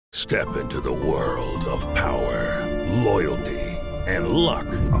Step into the world of power, loyalty, and luck.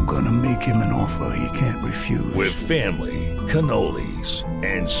 I'm gonna make him an offer he can't refuse. With family, cannolis,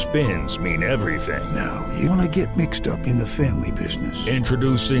 and spins mean everything. Now, you wanna get mixed up in the family business.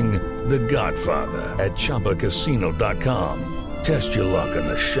 Introducing The Godfather at ChumbaCasino.com. Test your luck in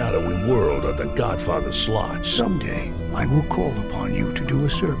the shadowy world of The Godfather slot. Someday, I will call upon you to do a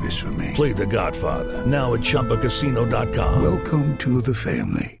service for me. Play The Godfather, now at ChumbaCasino.com. Welcome to the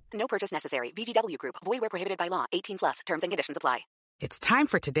family. No purchase necessary. VGW Group. Void where prohibited by law. 18 plus. Terms and conditions apply. It's time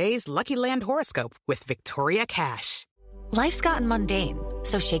for today's Lucky Land horoscope with Victoria Cash. Life's gotten mundane,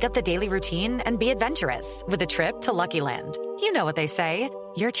 so shake up the daily routine and be adventurous with a trip to Lucky Land. You know what they say.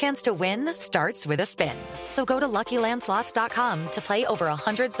 Your chance to win starts with a spin. So go to LuckyLandSlots.com to play over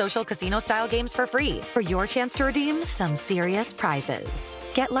 100 social casino-style games for free for your chance to redeem some serious prizes.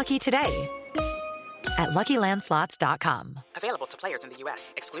 Get lucky today at LuckyLandSlots.com. Available to players in the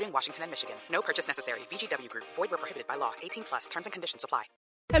U.S., excluding Washington and Michigan. No purchase necessary. VGW Group. Void where prohibited by law. 18 plus. Terms and conditions apply.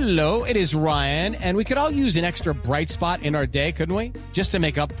 Hello, it is Ryan, and we could all use an extra bright spot in our day, couldn't we? Just to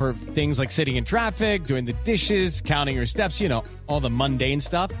make up for things like sitting in traffic, doing the dishes, counting your steps, you know, all the mundane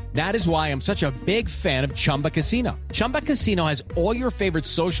stuff. That is why I'm such a big fan of Chumba Casino. Chumba Casino has all your favorite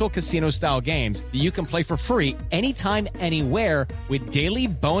social casino-style games that you can play for free anytime, anywhere with daily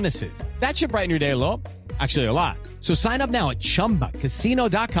bonuses. That should brighten your day a little. Actually, a lot. So sign up now at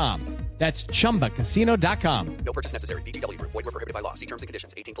ChumbaCasino.com. That's ChumbaCasino.com. No purchase necessary. VGW Group. Void where prohibited by law. See terms and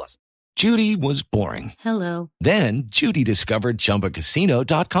conditions. 18 plus. Judy was boring. Hello. Then Judy discovered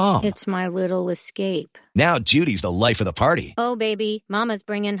ChumbaCasino.com. It's my little escape. Now Judy's the life of the party. Oh, baby, mama's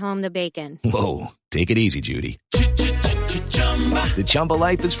bringing home the bacon. Whoa, take it easy, Judy. The Chumba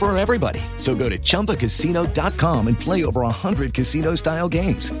life is for everybody. So go to ChumbaCasino.com and play over 100 casino-style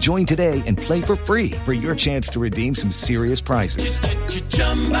games. Join today and play for free for your chance to redeem some serious prizes.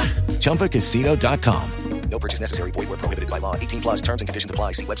 ChumbaCasino.com. No purchase necessary. Void where prohibited by law. 18 plus. Terms and conditions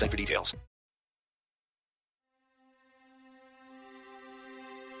apply. See website for details.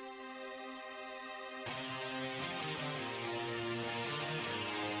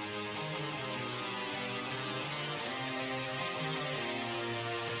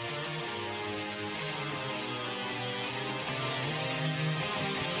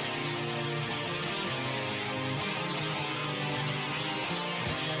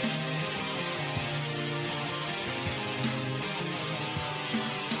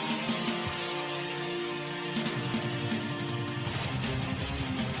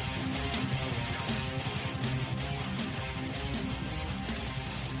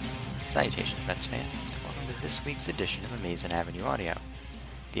 Salutations, Mets fans, and welcome to this week's edition of Amazin' Avenue Audio,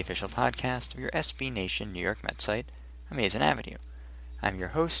 the official podcast of your SB Nation New York Mets site, Amazin' Avenue. I'm your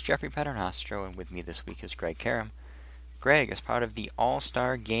host, Jeffrey Paternostro, and with me this week is Greg Karam. Greg is part of the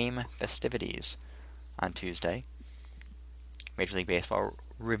All-Star Game festivities on Tuesday. Major League Baseball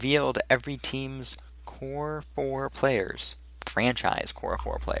revealed every team's core 4 players, franchise core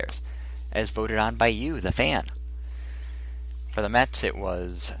 4 players, as voted on by you, the fan. For the Mets, it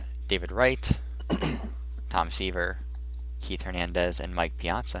was David Wright, Tom Seaver, Keith Hernandez, and Mike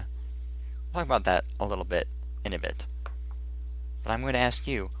Piazza. We'll talk about that a little bit in a bit. But I'm going to ask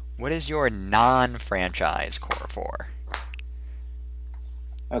you, what is your non-franchise core 4?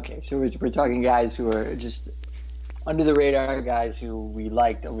 Okay, so we're talking guys who are just under the radar, guys who we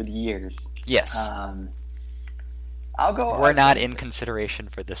liked over the years. Yes. I'll go. We're not in consideration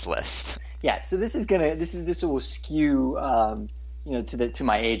for this list. Yeah, so this will skew, to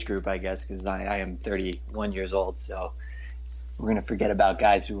my age group, I guess, because I am 31 years old. So we're gonna forget about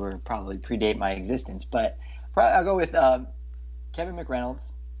guys who were probably predate my existence. But I'll go with Kevin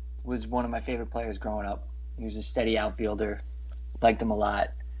McReynolds. Was one of my favorite players growing up. He was a steady outfielder. Liked him a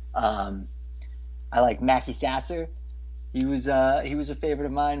lot. I like Mackie Sasser. He was a favorite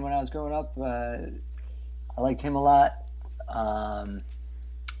of mine when I was growing up. I liked him a lot. I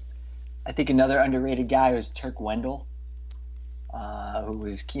think another underrated guy was Turk Wendell, who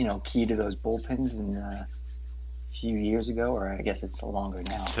was key to those bullpens a few years ago, or I guess it's longer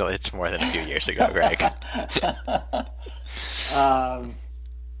now. So it's more than a few years ago, Greg. And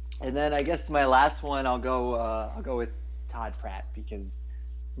then I guess my last one, I'll go with Todd Pratt, because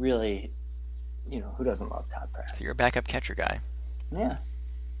really, who doesn't love Todd Pratt? So you're a backup catcher guy. Yeah.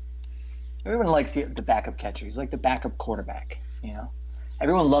 Everyone likes the backup catcher. He's like the backup quarterback,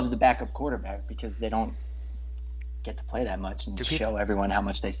 Everyone loves the backup quarterback because they don't get to play that much and show everyone how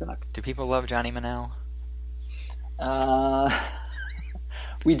much they suck. Do people love Johnny Manziel?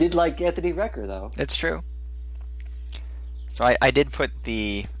 We did like Anthony Recker, though. It's true. So I did put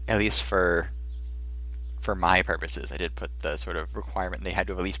at least for for my purposes, I did put the sort of requirement they had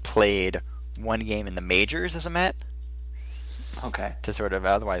to have at least played one game in the majors as a Met. Okay. To sort of,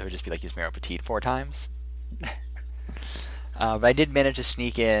 otherwise it would just be like Yusmeiro Petit 4 times. But I did manage to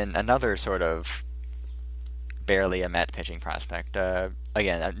sneak in another sort of barely a Met pitching prospect.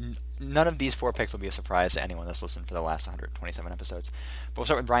 Again, none of these 4 picks will be a surprise to anyone that's listened for the last 127 episodes. But we'll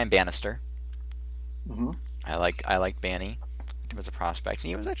start with Brian Bannister. Mm-hmm. I like Banny. Him as a prospect, and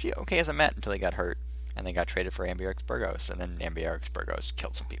he was actually okay as a Met until he got hurt, and then got traded for Ambiorix Burgos, and then Ambiorix Burgos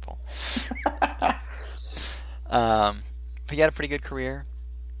killed some people. But he had a pretty good career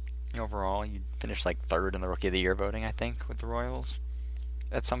overall. He finished like 3rd in the Rookie of the Year voting, I think, with the Royals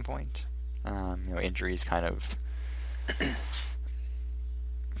at some point. Injuries kind of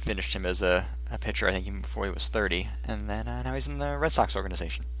finished him as a pitcher, I think, even before he was 30, and then now he's in the Red Sox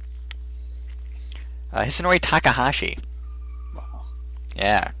organization. Hisanori Takahashi. Wow.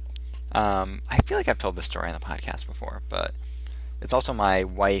 Yeah. I feel like I've told this story on the podcast before, but it's also my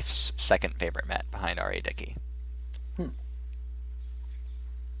wife's second favorite Met behind R.A. Dickey.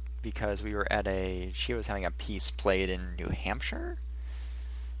 Because we were she was having a piece played in New Hampshire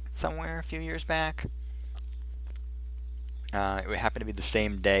somewhere a few years back. It would happen to be the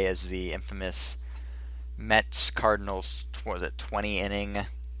same day as the infamous Mets-Cardinals, 20-inning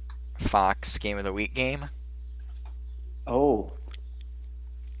Fox Game of the Week game. Oh.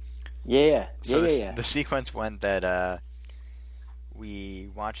 Yeah. So yeah. The sequence went that we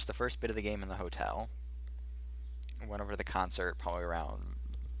watched the first bit of the game in the hotel, went over to the concert probably around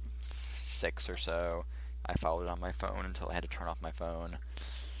 6 or so. I followed it on my phone until I had to turn off my phone.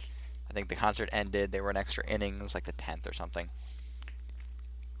 I think the concert ended. They were in extra innings, like the 10th or something.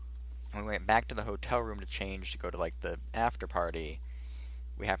 And we went back to the hotel room to change to go to like the after party.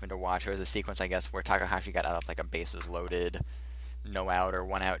 We happened to watch, there was a sequence, I guess, where Takahashi got out of like a bases loaded, no out or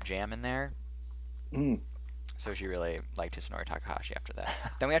 1 out jam in there. So she really liked Hisanori Takahashi after that.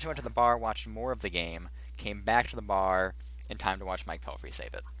 Then we actually went to the bar, watched more of the game, came back to the bar in time to watch Mike Pelfrey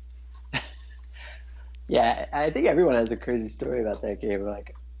save it. Yeah, I think everyone has a crazy story about that game.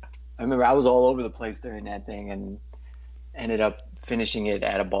 Like, I remember I was all over the place during that thing and ended up finishing it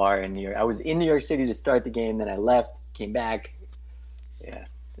at a bar in New York. I was in New York City to start the game, then I left, came back. Yeah,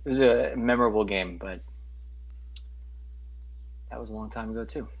 it was a memorable game, but that was a long time ago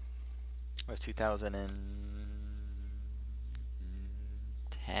too. It was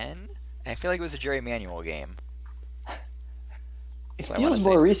 2010? I feel like it was a Jerry Manuel game. It feels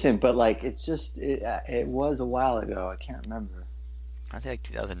more recent, but like it was a while ago. I can't remember. I'd say like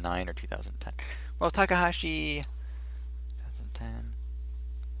 2009 or 2010. Well, Takahashi, 2010.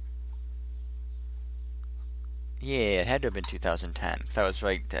 Yeah, it had to have been 2010. Because I was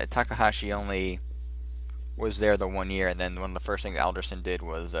right. Takahashi only was there the 1 year, and then one of the first things Alderson did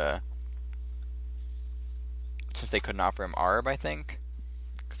was, since they couldn't offer him ARB, I think,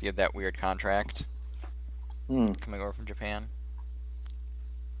 because he had that weird contract coming over from Japan.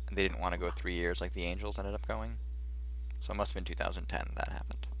 And they didn't want to go 3 years like the Angels ended up going. So it must have been 2010 that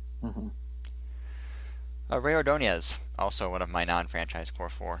happened. Ray Ordonez, also one of my non-franchise core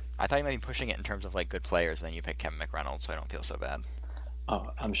 4. I thought you might be pushing it in terms of like good players, but then you picked Kevin McReynolds, so I don't feel so bad.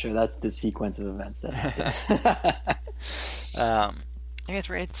 Oh, I'm sure that's the sequence of events that happened. I mean, it's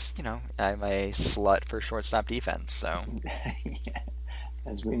I'm a slut for shortstop defense, so. Yeah,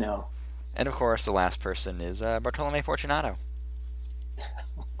 as we know. And of course, the last person is Bartolome Fortunato.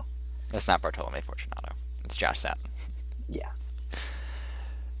 That's not Bartolome Fortunato. It's Josh Satin. Yeah.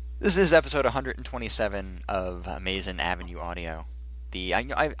 This is episode 127 of Amazing Avenue Audio.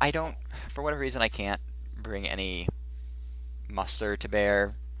 I don't, for whatever reason, I can't bring any muster to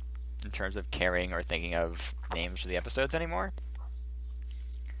bear in terms of caring or thinking of names for the episodes anymore.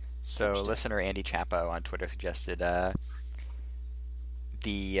 So listener Andy Chapo on Twitter suggested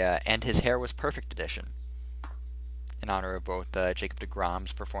the And His Hair Was Perfect edition in honor of both Jacob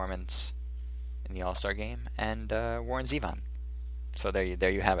deGrom's performance in the All-Star game and Warren Zevon. So there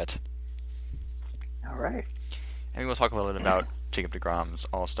you have it. All right. And we'll talk a little bit about Jacob deGrom's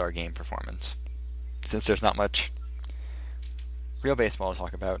All-Star game performance, since there's not much real baseball to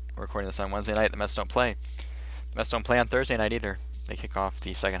talk about. We're recording this on Wednesday night. The Mets don't play. The Mets don't play on Thursday night either. They kick off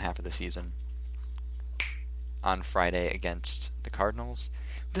the second half of the season on Friday against the Cardinals.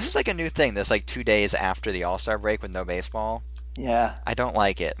 This is like a new thing. This like 2 days after the All-Star break with no baseball. Yeah. I don't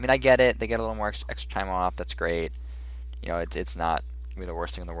like it. I mean, I get it. They get a little more extra time off. That's great. It's not really the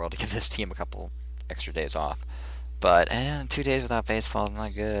worst thing in the world to give this team a couple extra days off. But 2 days without baseball is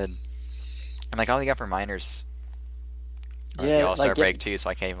not good. And like all the upper minors are the All-Star break too, so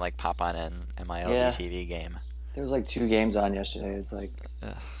I can't even like pop on an MILB TV game. There was like 2 games on yesterday. It's like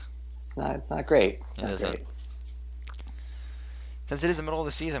It's not great. It's not great. Since it is the middle of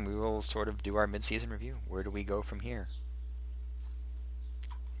the season, we will sort of do our mid-season review. Where do we go from here?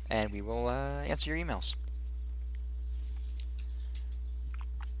 And we will answer your emails.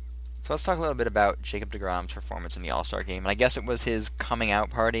 So let's talk a little bit about Jacob deGrom's performance in the All-Star Game. And I guess it was his coming-out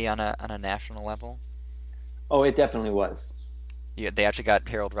party on a national level. Oh, it definitely was. Yeah, they actually got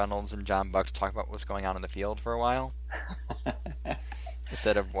Harold Reynolds and John Buck to talk about what's going on in the field for a while.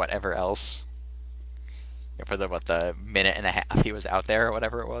 Instead of whatever else. For the minute and a half he was out there or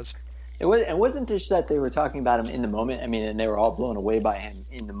whatever it was. It wasn't just that they were talking about him in the moment. I mean, and they were all blown away by him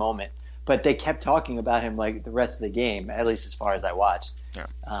in the moment. But they kept talking about him like the rest of the game, at least as far as I watched.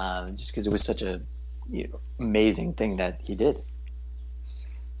 Yeah. Just because it was such a amazing thing that he did.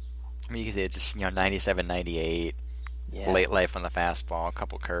 I mean, you can see it just 97, 98, late life on the fastball, a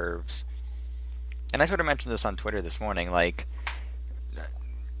couple curves. And I sort of mentioned this on Twitter this morning. Like,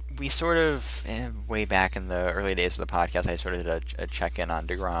 we sort of, way back in the early days of the podcast, I sort of did a check-in on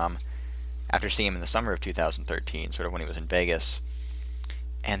deGrom after seeing him in the summer of 2013, sort of when he was in Vegas.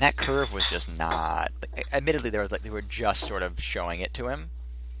 And that curve was just not. Admittedly, they were just sort of showing it to him.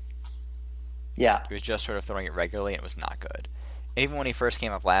 Yeah. He was just sort of throwing it regularly, and it was not good. Even when he first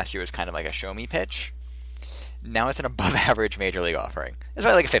came up last year, it was kind of like a show-me pitch. Now it's an above-average major league offering. It's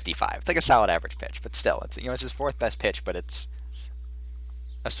probably like a 55. It's like a solid average pitch, but still, it's his fourth best pitch, but it's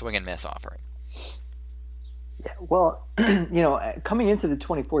a swing and miss offering. Yeah. Well, coming into the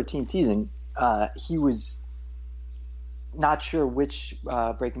 2014 season, he was not sure which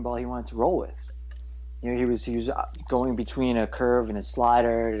breaking ball he wanted to roll with. He was going between a curve and a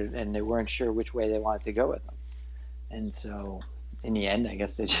slider, and they weren't sure which way they wanted to go with them. And so, in the end, I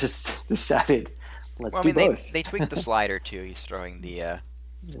guess they just decided, let's do both. They tweaked the slider too. He's throwing the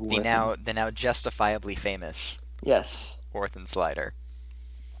now justifiably famous Orthan slider.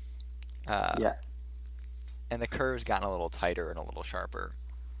 Yeah. And the curve's gotten a little tighter and a little sharper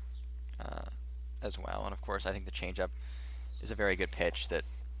as well. And of course, I think the changeup is a very good pitch that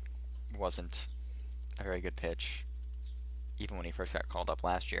wasn't a very good pitch even when he first got called up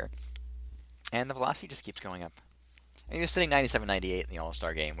last year. And the velocity just keeps going up. And he was sitting 97-98 in the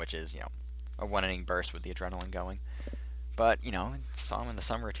All-Star Game, which is, a one-inning burst with the adrenaline going. But, saw him in the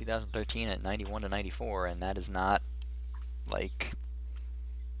summer of 2013 at 91-94, and that is not like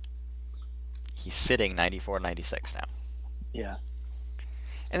he's sitting 94-96 now. Yeah.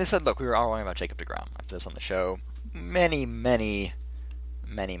 And they said, look, we were all wrong about Jacob deGrom. I've said this on the show many, many,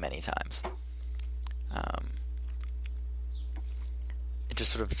 many, many times.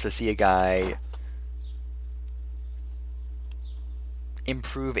 Just sort of to see a guy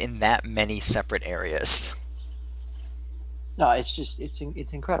improve in that many separate areas. No,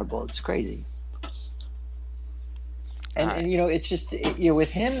 it's incredible. It's crazy. And it's just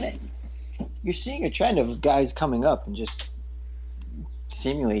with him, you're seeing a trend of guys coming up and just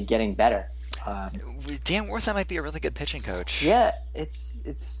seemingly getting better. Dan Warthen might be a really good pitching coach. Yeah,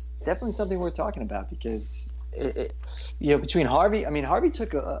 it's definitely something worth talking about because between Harvey, Harvey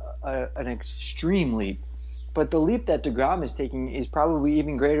took an extreme leap, but the leap that deGrom is taking is probably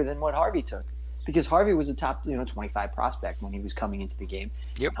even greater than what Harvey took because Harvey was a top 25 prospect when he was coming into the game.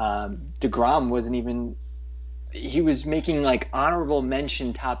 Yep. deGrom wasn't even. He was making like honorable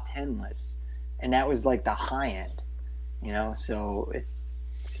mention top 10 lists, and that was like the high end. So.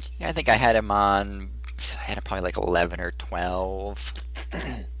 I think I had him probably like 11 or 12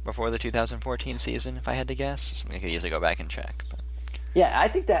 before the 2014 season, if I had to guess. Something I could easily go back and check. But. Yeah, I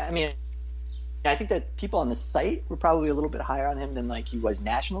think that people on the site were probably a little bit higher on him than like he was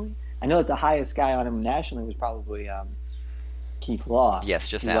nationally. I know that the highest guy on him nationally was probably Keith Law. Yes,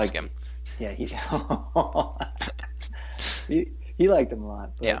 just ask him. Yeah, he liked him a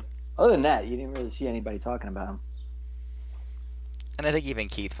lot. But other than that, you didn't really see anybody talking about him. And I think even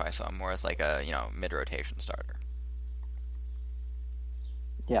Keith, I saw him more as like a mid-rotation starter.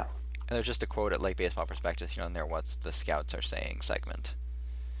 Yeah. And there's just a quote at Lake Baseball Prospectus, in there what's the scouts are saying segment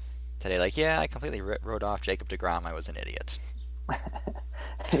today. Like, I completely wrote off Jacob deGrom. I was an idiot.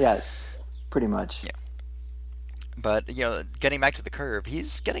 Yeah, pretty much. Yeah. But getting back to the curve,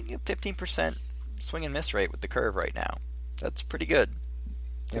 he's getting a 15% swing and miss rate with the curve right now. That's pretty good.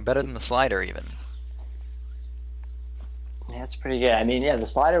 Better than the slider even. Yeah, that's pretty good. The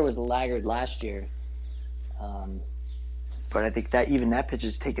slider was the laggard last year. But I think that even that pitch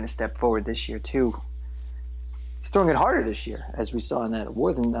is taking a step forward this year, too. He's throwing it harder this year, as we saw in that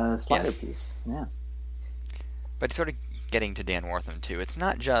Warthen slider piece. Yeah. But sort of getting to Dan Warthen, too, it's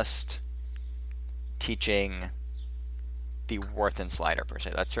not just teaching the Warthen slider, per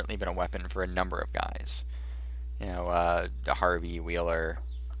se. That's certainly been a weapon for a number of guys. Harvey, Wheeler,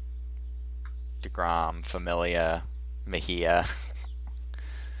 DeGrom, Familia, Mejia.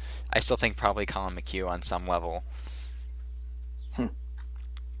 I still think probably Colin McHugh on some level.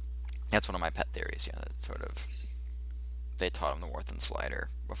 That's one of my pet theories, yeah, that sort of they taught him the Worthen slider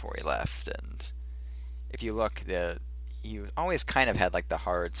before he left, and if you look, he always kind of had like the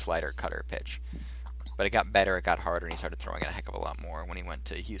hard slider cutter pitch, but it got better, it got harder, and he started throwing it a heck of a lot more when he went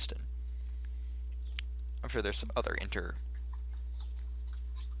to Houston. I'm sure there's some other intervening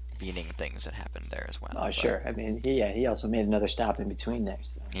things that happened there as well. Oh, sure. I mean, he also made another stop in between there.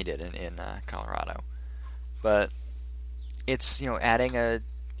 So. He did in Colorado. But it's, adding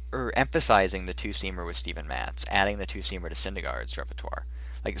or emphasizing the two-seamer with Steven Matz, adding the two-seamer to Syndergaard's repertoire.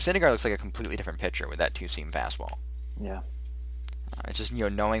 Like, Syndergaard looks like a completely different pitcher with that two-seam fastball. Yeah. It's just,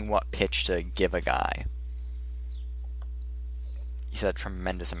 knowing what pitch to give a guy. He's had a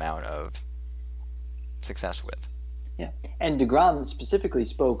tremendous amount of success with. Yeah, and DeGrom specifically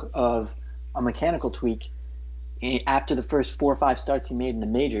spoke of a mechanical tweak after the first 4 or 5 starts he made in the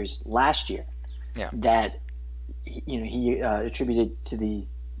majors last year. Yeah. That he attributed to the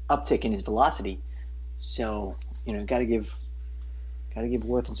uptick in his velocity. So got to give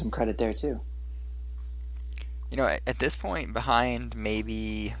Worthen some credit there too. At this point, behind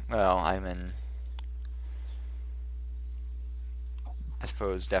maybe, I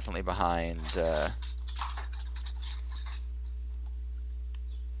suppose definitely behind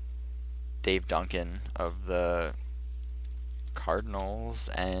Dave Duncan of the Cardinals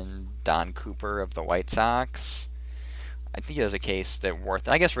and Don Cooper of the White Sox. I think there's a case that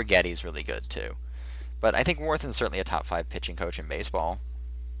Worthen, I guess Righetti's really good too, but I think Worthen's certainly a top 5 pitching coach in baseball.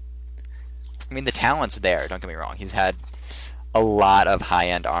 I mean, the talent's there, don't get me wrong. He's had a lot of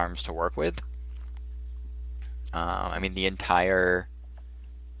high-end arms to work with. The entire...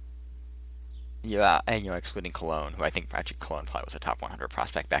 Yeah, and excluding Cologne, who I think actually Cologne probably was a top 100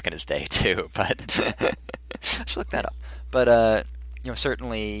 prospect back in his day too, but I should look that up. But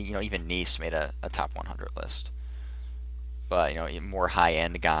certainly, even Neese made a top 100 list. But more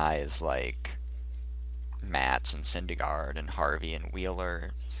high-end guys like Matz and Syndergaard and Harvey and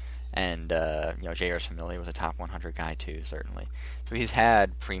Wheeler, and J.R. Familia was a top 100 guy too, certainly. So he's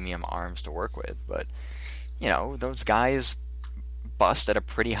had premium arms to work with, but those guys bust at a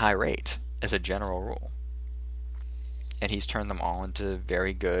pretty high rate as a general rule. And he's turned them all into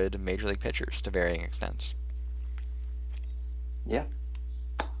very good major league pitchers to varying extents. Yeah.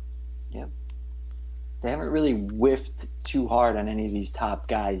 Yeah. They haven't really whiffed too hard on any of these top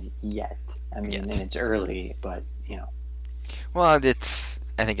guys yet. And it's early, but, Well, I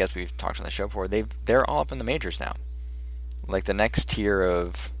think as we've talked on the show before, they're all up in the majors now. Like, the next tier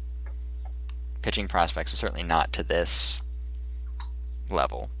of pitching prospects is certainly not to this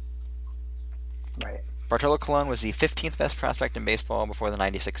level. Right. Bartolo Colon was the 15th best prospect in baseball before the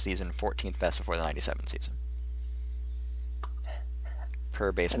 96 season, 14th best before the 97 season.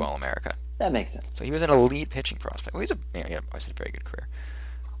 Per Baseball America. That makes sense. So he was an elite pitching prospect. Well, he had obviously a very good career.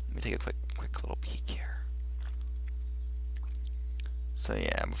 Let me take a quick little peek here. So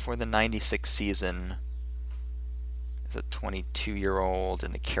yeah, before the 96 season, he was a 22-year-old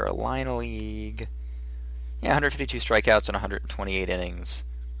in the Carolina League. Yeah, 152 strikeouts and 128 innings,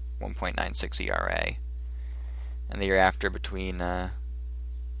 1.96 ERA. And the year after, between,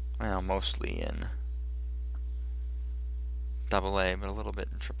 mostly in Double-A, but a little bit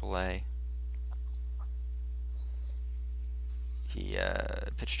in Triple-A. He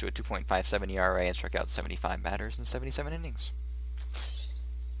pitched to a 2.57 ERA and struck out 75 batters in 77 innings.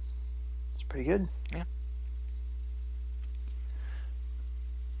 It's pretty good. Yeah.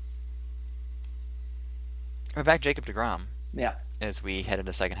 We're back Jacob deGrom. Yeah. As we head into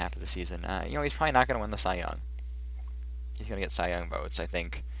the second half of the season. He's probably not going to win the Cy Young. He's going to get Cy Young votes. I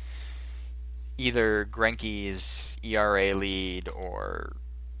think either Greinke's ERA lead or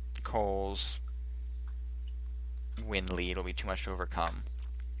Cole's win lead will be too much to overcome.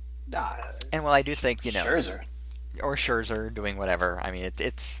 And I do think, Scherzer. Or Scherzer doing whatever. I mean,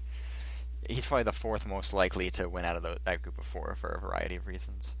 it's he's probably the fourth most likely to win out of that group of four for a variety of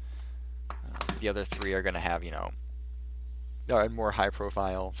reasons. The other three are going to have, more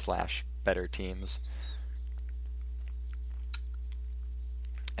high-profile / better teams,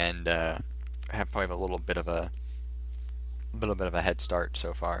 and have probably a little bit of a head start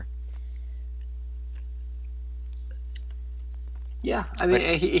so far. Yeah, I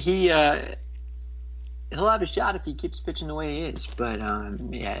mean, he'll have a shot if he keeps pitching the way he is, but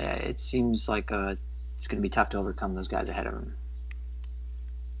it seems like it's going to be tough to overcome those guys ahead of him.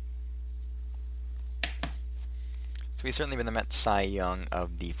 So he's certainly been the Mets Cy Young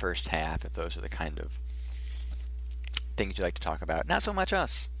of the first half, if those are the kind of things you like to talk about. Not so much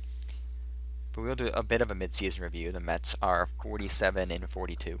us. But we'll do a bit of a mid-season review. The Mets are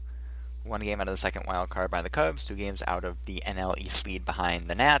 47-42. 1 game out of the second wild card by the Cubs, 2 games out of the NL East lead behind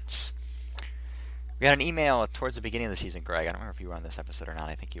the Nats. We had an email towards the beginning of the season, Greg. I don't remember if you were on this episode or not.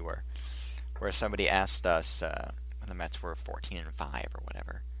 I think you were. Where somebody asked us when the Mets were 14-5 or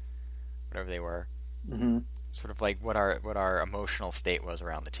whatever they were. Mm-hmm. Sort of like what our emotional state was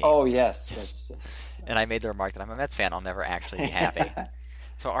around the team. Oh, yes. And I made the remark that I'm a Mets fan. I'll never actually be happy.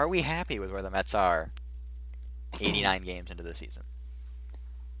 So are we happy with where the Mets are 89 games into the season?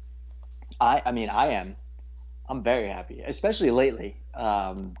 I mean, I am. I'm very happy, especially lately.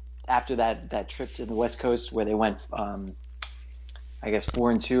 After that trip to the West Coast where they went, I guess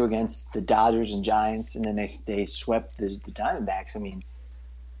 4-2 against the Dodgers and Giants, and then they swept the Diamondbacks. I mean,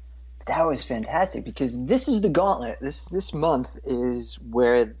 that was fantastic because this is the gauntlet. This month is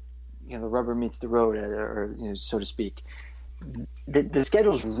where the rubber meets the road, or so to speak. The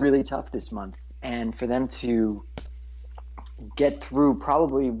schedule's really tough this month, and for them to get through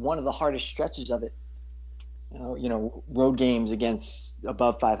probably one of the hardest stretches of it, road games against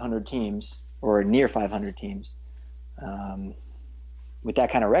above 500 teams or near 500 teams, with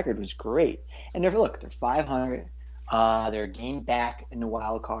that kind of record was great. And they're 500. They're a game back in the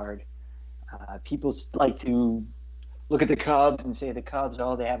wild card. People like to look at the Cubs and say the Cubs,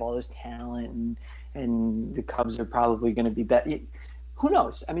 they have all this talent, and the Cubs are probably going to be better. Who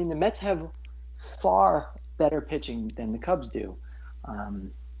knows? I mean, the Mets have far better pitching than the Cubs do.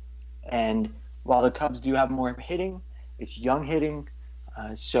 And while the Cubs do have more hitting, it's young hitting,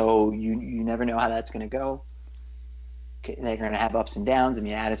 so you never know how that's going to go. Okay, they're going to have ups and downs. I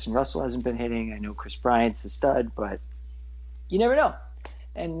mean, Addison Russell hasn't been hitting. I know Chris Bryant's a stud, but you never know.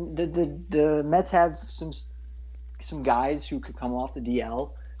 And the Mets have some guys who could come off the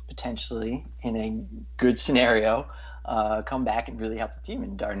DL potentially in a good scenario, come back and really help the team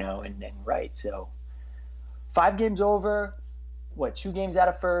in d'Arnaud and Wright. So 5 games over, 2 games out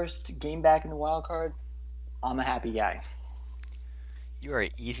of first, game back in the wild card. I'm a happy guy. You are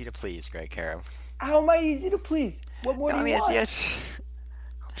easy to please, Greg Karam. How am I easy to please? What more do you want?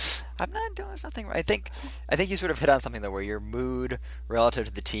 I'm not doing nothing right. I think you sort of hit on something though, where your mood relative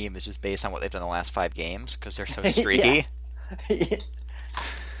to the team is just based on what they've done the last 5 games because they're so streaky. Yeah.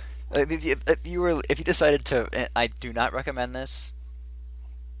 If you decided to, I do not recommend this.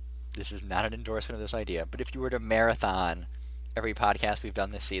 This is not an endorsement of this idea, but if you were to marathon every podcast we've done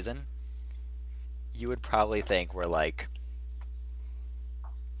this season, you would probably think we're like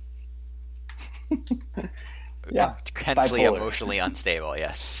intensely emotionally unstable.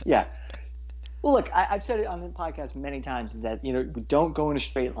 Yes. Yeah. Well, look, I've said it on the podcast many times, is that we don't go in a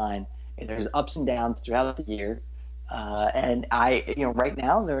straight line. There's ups and downs throughout the year, and right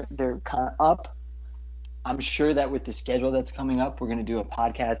now they're kind of up. I'm sure that with the schedule that's coming up, we're going to do a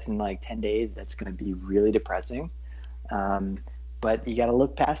podcast in like 10 days. That's going to be really depressing. But you got to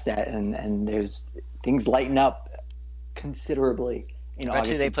look past that, and there's things lighten up considerably in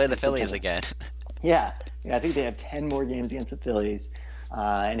August. Eventually they play the Phillies again. Yeah, I think they have 10 more games against the Phillies.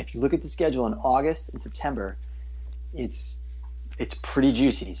 And if you look at the schedule in August and September, it's pretty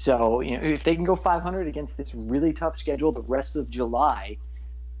juicy. So, if they can go 500 against this really tough schedule the rest of July,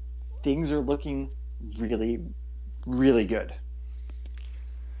 things are looking really, really good.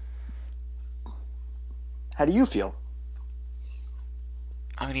 How do you feel?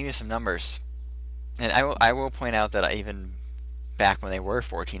 I'm going to give you some numbers. And I will point out that even back when they were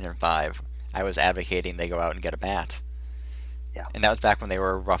 14-5, I was advocating they go out and get a bat. Yeah. And that was back when they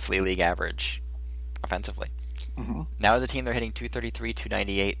were roughly league average offensively. Mm-hmm. Now as a team, they're hitting 233,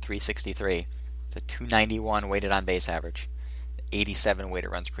 298, 363. It's a 291 weighted on base average. 87 weighted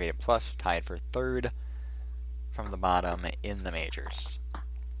runs created plus, tied for 3rd from the bottom in the majors.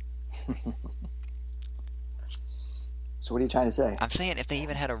 So what are you trying to say? I'm saying if they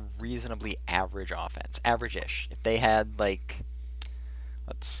even had a reasonably average offense, average-ish, if they had,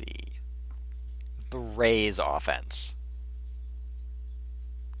 let's see, the Rays offense,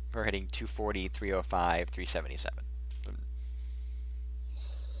 we're hitting 240, 305, 377.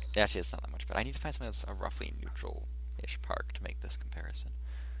 Actually, it's not that much, but I need to find something that's a roughly neutral-ish park to make this comparison.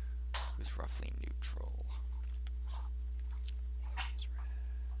 Who's roughly neutral?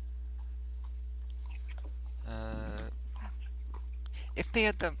 If they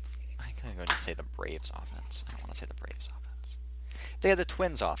had the... I'm going to say the Braves offense. I don't want to say the Braves offense. If they had the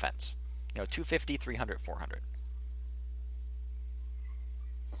Twins offense. 250, 300, 400.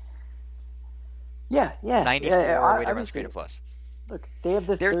 Yeah. 94 weighted runs created plus. Look, they have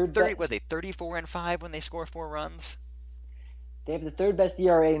the third best... Was they 34-5 when they score 4 runs? They have the 3rd best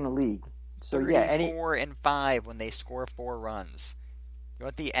ERA in the league. So 34-5 when they score 4 runs. know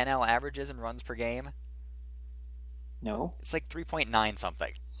what the NL average is in runs per game? No. It's like 3.9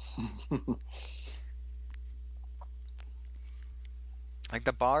 something. Like,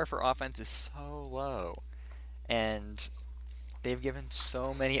 the bar for offense is so low. And they've given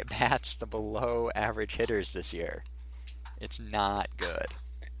so many at-bats to below-average hitters this year. It's not good.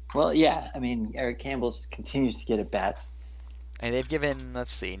 Well, yeah. I mean, Eric Campbell continues to get at-bats. And they've given,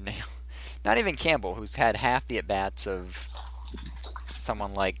 let's see, not even Campbell, who's had half the at-bats of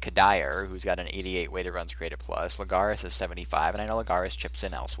someone like Kadire, who's got an 88 weighted runs created plus. Lagares is 75, and I know Lagares chips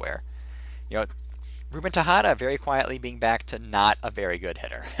in elsewhere. You know, Ruben Tejada very quietly being back to not a very good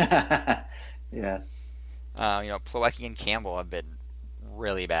hitter. Yeah. You know, Plawecki and Campbell have been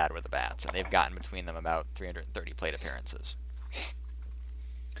really bad with the bats, and they've gotten between them about 330 plate appearances.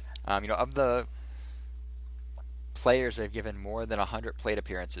 You know, of the players they've given more than 100 plate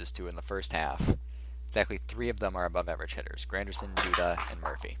appearances to in the first half, exactly 3 of them are above average hitters: Granderson, Duda, and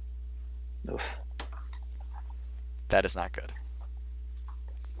Murphy. Oof. That is not good.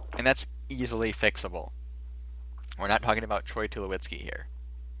 And that's easily fixable. We're not talking about Troy Tulowitzki here.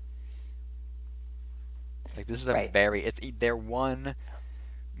 Like, this is a they're one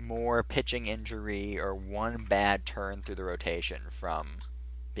more pitching injury or one bad turn through the rotation from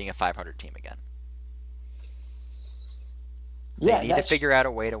being a 500 team again. They need to figure out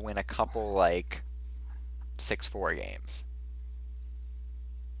a way to win a couple, like, 6-4 games.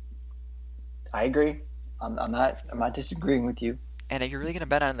 I agree. I'm not disagreeing with you. And are you really going to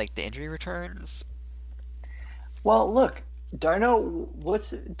bet on, like, the injury returns? Well, look,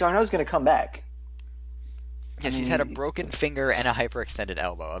 Darno's going to come back. Yes, he's had a broken finger and a hyperextended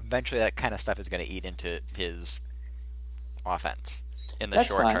elbow. Eventually, that kind of stuff is going to eat into his offense in the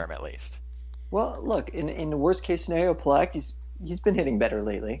short term, at least. Well, look, in the worst case scenario, Plek, he's been hitting better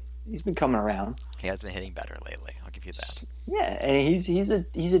lately. He's been coming around. He has been hitting better lately. I'll give you that. Yeah, and he's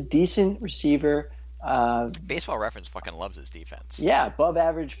a decent receiver. Baseball Reference fucking loves his defense. Yeah, above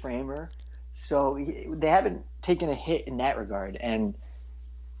average framer. So they haven't taken a hit in that regard, and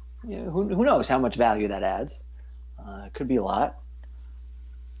you know, who knows how much value that adds. It could be a lot.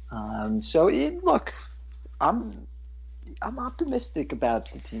 Look, I'm optimistic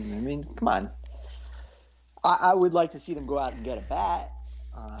about the team. I mean, come on. I would like to see them go out and get a bat.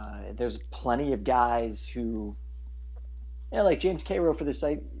 There's plenty of guys who, you know, like James Cairo for the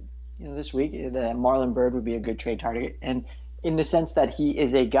site, you know, this week, that Marlon Byrd would be a good trade target. And in the sense that he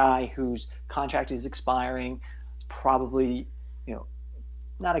is a guy whose contract is expiring, probably, you know,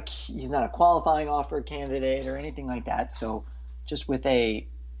 he's not a qualifying offer candidate or anything like that. So just you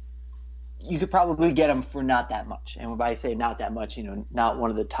could probably get him for not that much. And when I say not that much, you know, not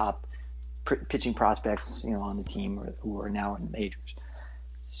one of the top pitching prospects, you know, on the team or who are now in majors.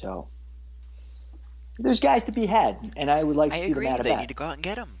 So there's guys to be had, and I would like to see them at a bat. They need to go out and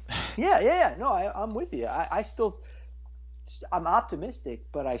get them. Yeah. No, I'm with you. I'm optimistic,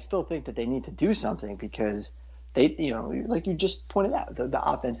 but I still think that they need to do something because they, you know, like you just pointed out, the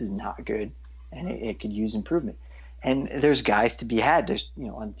offense is not good, and it could use improvement. And there's guys to be had. There's, you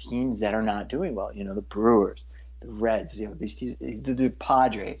know, on teams that are not doing well. You know, the Brewers, the Reds, you know, these teams, the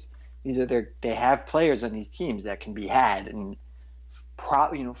Padres. They have players on these teams that can be had, and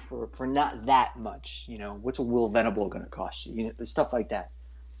you know, for not that much. You know, what's a Will Venable going to cost you? You know, stuff like that.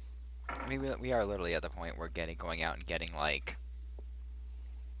 I mean, we are literally at the point where going out and getting like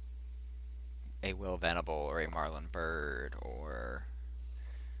a Will Venable or a Marlon Byrd or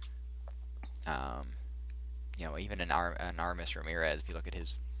you know, even an Aramis Ramirez, if you look at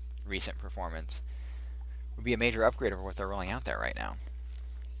his recent performance, would be a major upgrade over what they're rolling out there right now.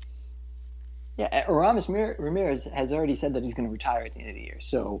 Yeah, Aramis Ramirez has already said that he's going to retire at the end of the year,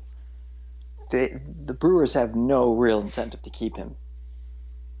 so the Brewers have no real incentive to keep him.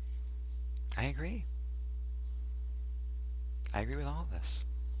 I agree with all of this.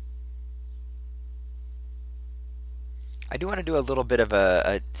 I do want to do a little bit of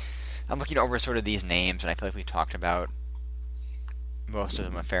I'm looking over sort of these names, and I feel like we talked about most of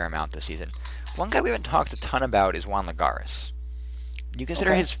them a fair amount this season. One guy we haven't talked a ton about is Juan Lagares. Do you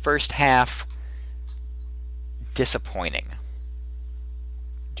consider his first half disappointing?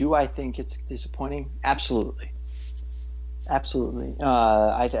 Do I think it's disappointing? Absolutely.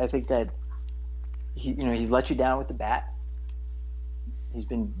 I think that he's let you down with the bat. He's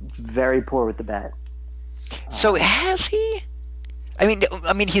been very poor with the bat. So has he?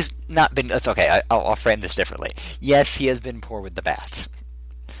 I mean, he's not been. That's okay. I'll frame this differently. Yes, he has been poor with the bat.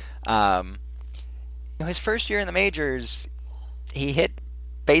 His first year in the majors, he hit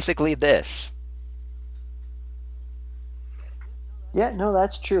basically this. Yeah, no,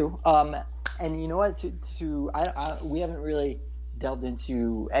 that's true. And you know what? We haven't really delved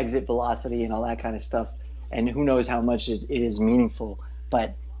into exit velocity and all that kind of stuff, and who knows how much it is meaningful.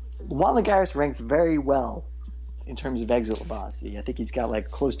 But Juan Lagares ranks very well in terms of exit velocity. I think he's got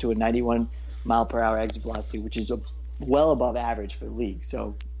like close to a 91 mile per hour exit velocity, which is well above average for the league.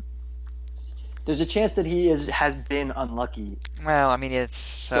 So there's a chance that he has been unlucky. Well, I mean, it's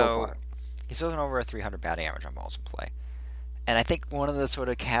so far. He's still over a 300 batting average on balls in play. And I think one of the sort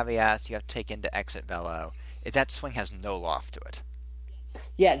of caveats you have to take into exit velo is that swing has no loft to it.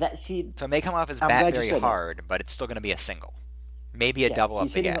 Yeah, so it may come off his bat very hard, that. But it's still going to be a single. Maybe a double up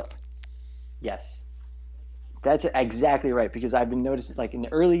the gap. Yes. That's exactly right, because I've been noticing, like in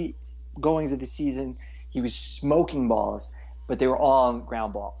the early goings of the season, he was smoking balls, but they were all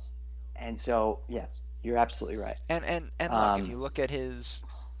ground balls. And so, yeah, you're absolutely right. And look, if you look at his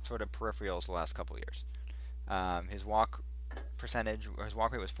sort of peripherals the last couple of years, his walk percentage, or his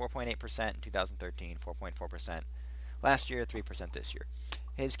walk rate was 4.8% in 2013, 4.4% last year, 3% this year.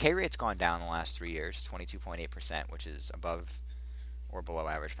 His K rate's gone down in the last 3 years, 22.8%, which is above or below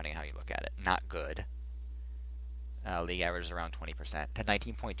average, depending on how you look at it. Not good. League average is around 20%, to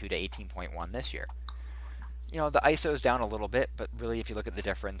 19.2 to 18.1 this year. You know, the ISO's down a little bit, but really if you look at the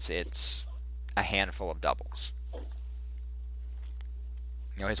difference, it's a handful of doubles.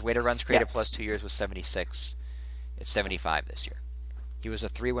 You know, his weighted runs created plus 2 years was 76. It's 75 this year. He was a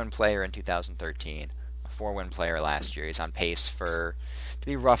 3-win player in 2013, a 4-win player last year. He's on pace to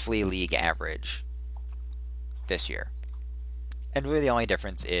be roughly league average this year. And really the only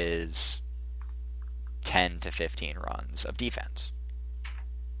difference is 10 to 15 runs of defense.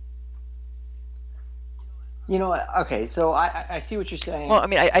 You know, okay, so I see what you're saying. Well, I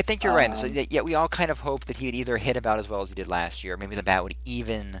mean, I think you're right. So, yeah, we all kind of hoped that he would either hit about as well as he did last year, or maybe the bat would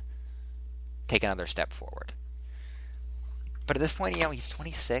even take another step forward. But at this point, you know, he's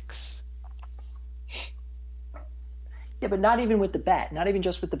 26. Yeah, but not even with the bat. Not even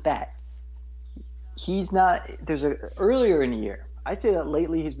just with the bat. He's not. Earlier in the year, I'd say that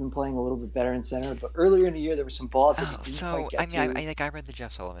lately he's been playing a little bit better in center. But earlier in the year, there were some balls that he didn't quite get to. I think I read the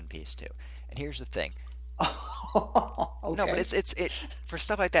Jeff Sullivan piece too. And here's the thing. Okay. No, but it's for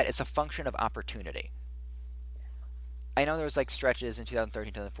stuff like that. It's a function of opportunity. I know there was like stretches in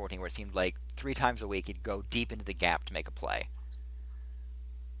 2013, 2014 where it seemed like 3 times a week he'd go deep into the gap to make a play.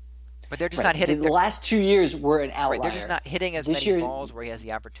 But they're just not hitting. The last 2 years were an outlier. Right, they're just not hitting as many balls where he has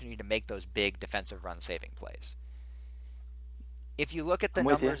the opportunity to make those big defensive run-saving plays. If you look at the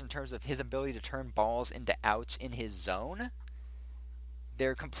numbers in terms of his ability to turn balls into outs in his zone,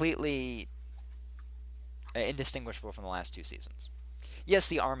 they're completely indistinguishable from the last 2 seasons. Yes,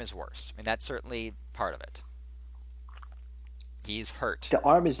 the arm is worse. I mean, that's certainly part of it. He's hurt. The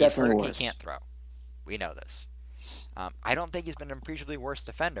arm is definitely worse. He can't throw. We know this. I don't think he's been an appreciably worse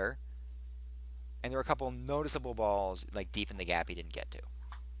defender. And there were a couple noticeable balls like deep in the gap he didn't get to.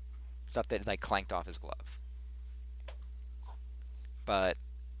 Stuff that like clanked off his glove. But,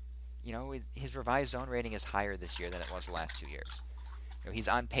 you know, his revised zone rating is higher this year than it was the last 2 years. You know, he's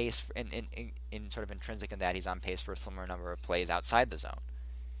on pace, in sort of intrinsic in that, he's on pace for a similar number of plays outside the zone.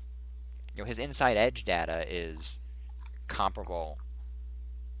 You know, his inside edge data is comparable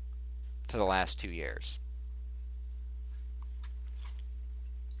to the last 2 years.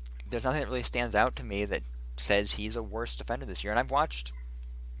 There's nothing that really stands out to me that says he's a worse defender this year, and I've watched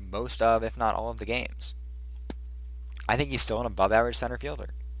most of, if not all of the games. I think he's still an above-average center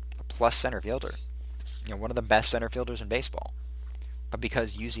fielder, a plus center fielder. You know, one of the best center fielders in baseball. But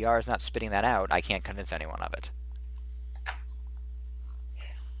because UZR is not spitting that out, I can't convince anyone of it.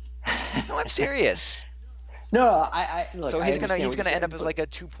 No, I'm serious. No, look, so he's gonna end up as like a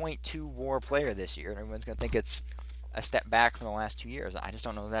 2.2 WAR player this year, and everyone's gonna think it's a step back from the last 2 years. I just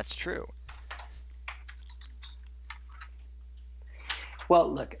don't know if that's true.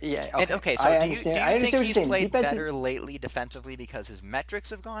 Well, look, yeah, okay. And okay, so do you think he's played better lately defensively because his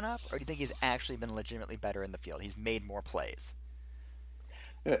metrics have gone up, or do you think he's actually been legitimately better in the field? He's made more plays.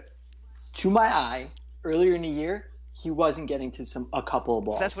 To my eye, earlier in the year, he wasn't getting to a couple of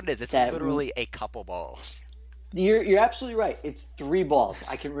balls. That's what it is. It's literally a couple balls. You're absolutely right. It's 3 balls.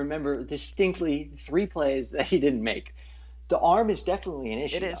 I can remember distinctly 3 plays that he didn't make. The arm is definitely an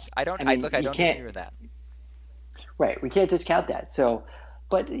issue. It is. Though. I don't disagree with that. Right. We can't discount that. So,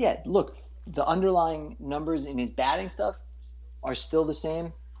 but yeah, look, the underlying numbers in his batting stuff are still the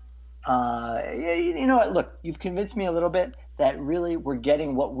same. You know what? Look, you've convinced me a little bit that really we're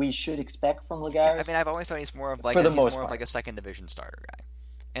getting what we should expect from Lagares. I mean, I've always thought he's more of like a second division starter guy,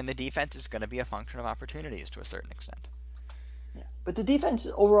 and the defense is going to be a function of opportunities to a certain extent. Yeah, but the defense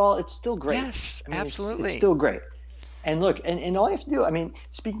overall, it's still great. Yes, I mean, absolutely, it's still great. And look, and all you have to do, I mean,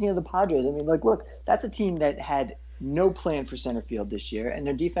 speaking of the Padres, I mean, look, that's a team that had no plan for center field this year, and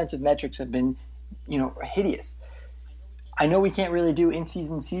their defensive metrics have been, hideous. I know we can't really do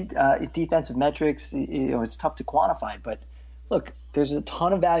in-season defensive metrics. It's tough to quantify, but look, there's a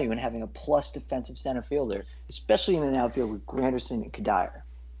ton of value in having a plus defensive center fielder, especially in an outfield with Granderson and Kadire.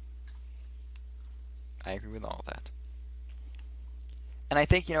 I agree with all of that. And I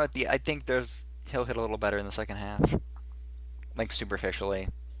think, I think he'll hit a little better in the second half. Like, superficially.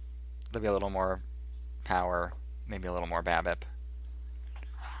 There'll be a little more power, maybe a little more BABIP.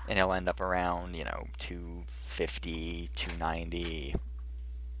 And he'll end up around, 250, 290,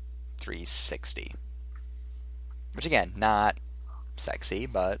 360. Which, again, not sexy,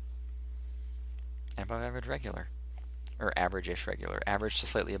 but above average regular. Or average-ish regular. Average to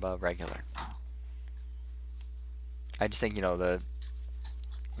slightly above regular. I just think, the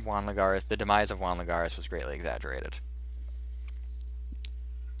demise of Juan Lagares was greatly exaggerated.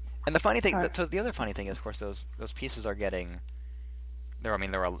 And the funny thing, so the other funny thing is, of course, those pieces are getting... There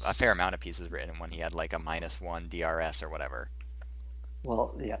were a fair amount of pieces written when he had like a -1 DRS or whatever.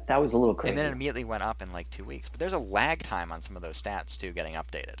 Well, yeah, that was a little crazy. And then it immediately went up in like 2 weeks. But there's a lag time on some of those stats, too, getting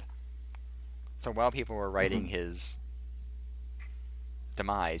updated. So while people were writing his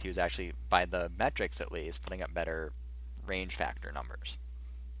demise, he was actually, by the metrics at least, putting up better range factor numbers.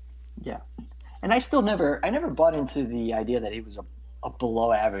 Yeah. And I never bought into the idea that he was a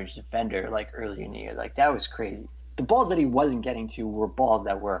below average defender like earlier in the year. Like, that was crazy. The balls that he wasn't getting to were balls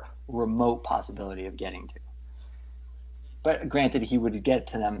that were remote possibility of getting to. But granted, he would get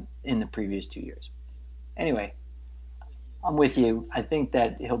to them in the previous 2 years. Anyway, I'm with you. I think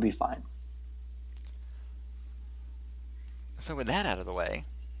that he'll be fine. So with that out of the way,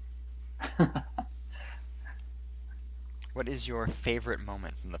 what is your favorite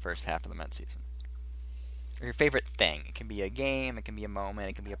moment from the first half of the Mets season? Or your favorite thing? It can be a game, it can be a moment,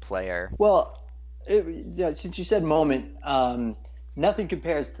 it can be a player. Well, since you said moment, nothing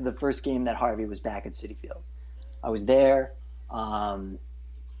compares to the first game that Harvey was back at Citi Field. I was there.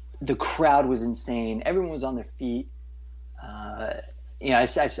 The crowd was insane. Everyone was on their feet. I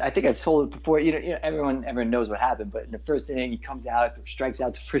think I've told it before. Everyone knows what happened. But in the first inning, he comes out, strikes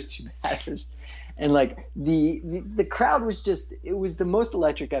out the first two batters, and like the crowd was it was the most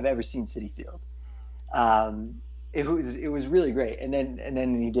electric I've ever seen Citi Field. It was really great. And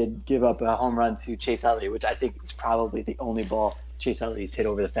then he did give up a home run to Chase Utley, which I think is probably the only ball Chase Utley's hit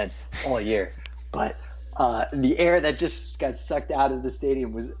over the fence all year. But the air that just got sucked out of the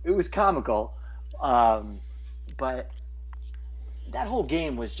stadium was comical. But that whole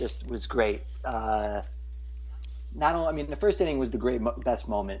game was great. The first inning was the best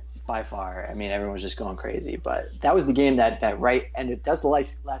moment by far. I mean, everyone was just going crazy. But that was the game that Wright ended. That's the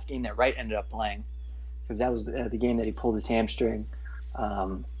last game that Wright ended up playing, because that was the game that he pulled his hamstring.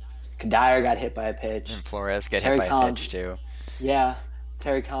 Kadire got hit by a pitch. And Flores got hit by a pitch too. Yeah,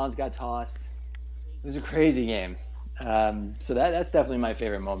 Terry Collins got tossed. It was a crazy game. So that's definitely my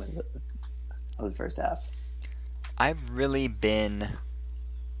favorite moment of the first half. I've really been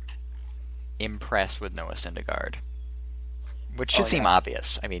impressed with Noah Syndergaard, which should seem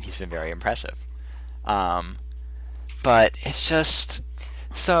obvious. I mean, he's been very impressive. But it's just...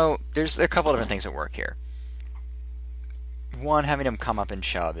 So, there's a couple of different things at work here. One, having him come up and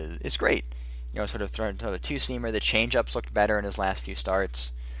shove is great. Sort of throwing the two-seamer. The change-ups looked better in his last few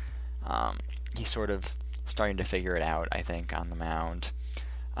starts. He's sort of starting to figure it out, I think, on the mound.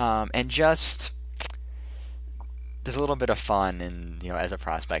 And just... There's a little bit of fun in, as a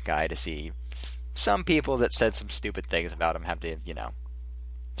prospect guy, to see some people that said some stupid things about him have to,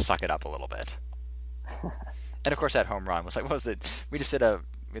 suck it up a little bit. And of course, that home run was like, what was it? We just did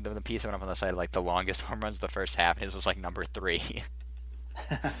the piece that went up on the side, like the longest home runs of the first half. His was like number 3.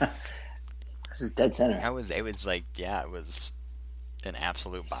 This is dead center. It was an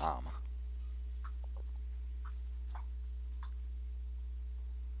absolute bomb.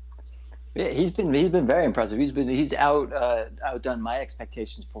 Yeah, he's been very impressive. He's outdone my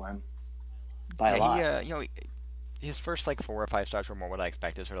expectations for him by a lot. His first 4 or 5 starts were more what I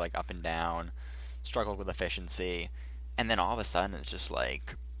expected, sort of up and down, struggled with efficiency, and then all of a sudden it's just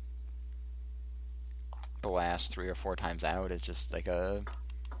like the last 3 or 4 times out is just like a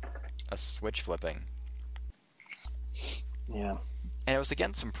switch flipping. Yeah, and it was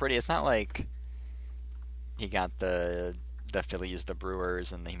against some pretty. It's not like he got the Phillies, the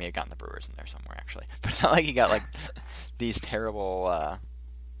Brewers, and he may have gotten the Brewers in there somewhere, actually. But it's not like he got, these terrible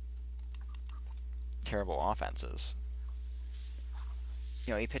offenses.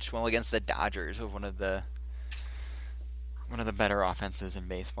 He pitched well against the Dodgers, who have one of the better offenses in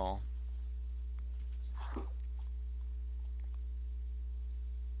baseball.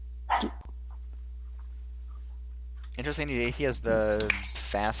 Interesting, he has the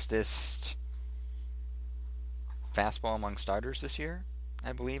fastest fastball among starters this year,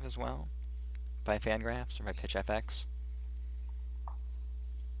 I believe, as well, by Fangraphs or by PitchFX,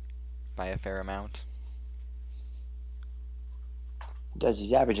 by a fair amount.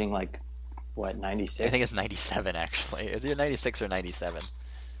 He's averaging like, what, 96? I think it's 97, actually. It's either 96 or 97.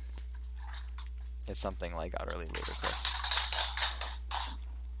 It's something like utterly ludicrous.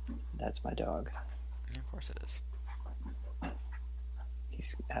 That's my dog. Yeah, of course it is.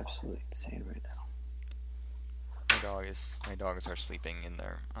 He's absolutely insane right now. My dogs are sleeping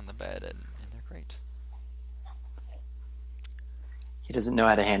on the bed, and they're great. He doesn't know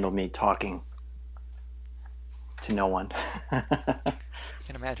how to handle me talking to no one. I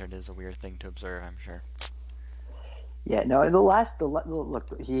can imagine it is a weird thing to observe, I'm sure. Yeah, no,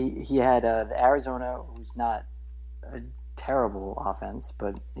 look, he had the Arizona, who's not a terrible offense,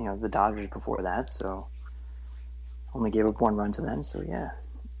 but, the Dodgers before that, so only gave up 1 run to them, so yeah.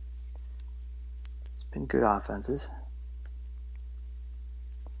 It's been good offenses.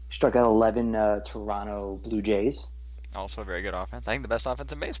 Struck out 11 Toronto Blue Jays. Also a very good offense. I think the best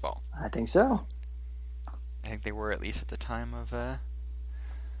offense in baseball. I think so. I think they were, at least at the time of that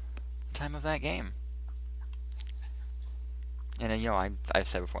game. And I've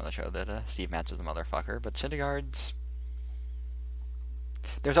said before on the show that Steve Matz is a motherfucker, but Syndergaard's...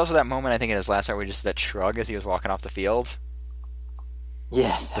 There's also that moment, I think, in his last start where he just did that shrug as he was walking off the field.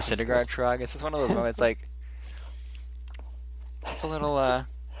 Yeah. The Syndergaard shrug. It's just one of those moments, like... It's a little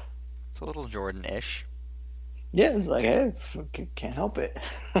Jordan-ish. Yeah, it's like, hey, can't help it.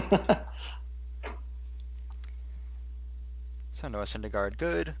 So Noah Syndergaard,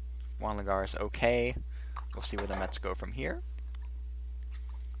 good. Juan Lagares, okay. We'll see where the Mets go from here.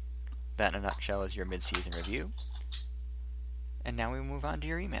 That, in a nutshell, is your midseason review. And now we move on to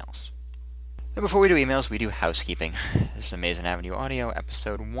your emails. And before we do emails, we do housekeeping. This is Amazing Avenue Audio,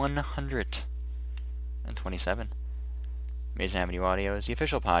 episode 127. Amazing Avenue Audio is the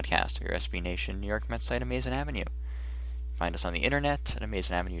official podcast of your SB Nation New York Mets site, Amazing Avenue. Find us on the internet at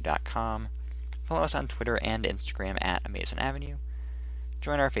amazingavenue.com. Follow us on Twitter and Instagram at Amazing Avenue.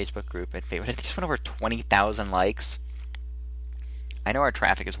 Join our Facebook group at Facebook. It just went over 20,000 likes. I know our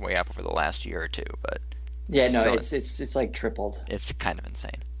traffic is way up over the last year or two, but yeah, no, it's like tripled. It's kind of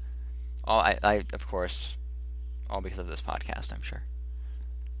insane. I of course, all because of this podcast, I'm sure.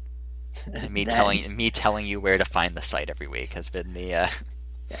 And me telling you where to find the site every week has been the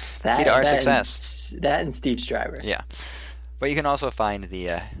key to our success. That and Steve Stryber. Yeah, but you can also find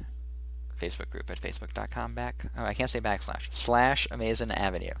the Facebook group at facebook.com// Amazing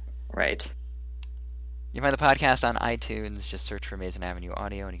Avenue. Right. You can find the podcast on iTunes. Just search for Amazing Avenue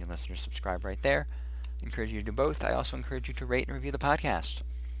Audio, and you can listen or subscribe right there. I encourage you to do both. I also encourage you to rate and review the podcast.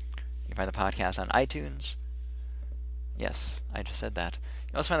 You can find the podcast on iTunes. Yes, I just said that. You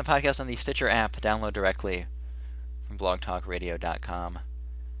can also find the podcast on the Stitcher app. Download directly from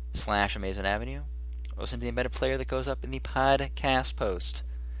blogtalkradio.com/Amazing Avenue. Listen to the embedded player that goes up in the podcast post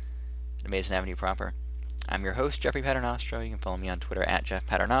at Amazing Avenue proper. I'm your host, Jeffrey Paternostro. You can follow me on Twitter at Jeff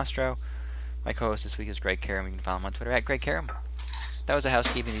Paternostro. My co-host this week is Greg Karam. You can follow him on Twitter at Greg Karam. That was the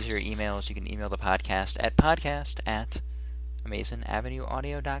housekeeping. These are your emails. You can email the podcast at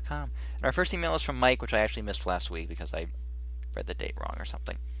podcast@AmazingAvenueAudio.com. And our first email is from Mike, which I actually missed last week because I read the date wrong or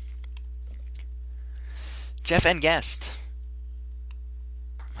something. Jeff and guest.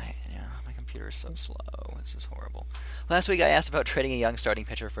 My computer is so slow. This is horrible. Last week I asked about trading a young starting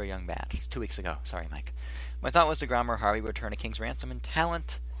pitcher for a young bat. It's 2 weeks ago. Sorry, Mike. My thought was DeGrom or Harvey would return a king's ransom in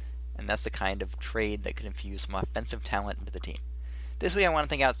talent, and that's the kind of trade that could infuse some offensive talent into the team. This week I want to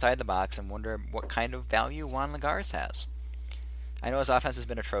think outside the box and wonder what kind of value Juan Lagares has. I know his offense has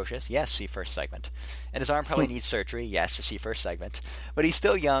been atrocious. Yes, see first segment. And his arm probably needs surgery. Yes, see first segment. But he's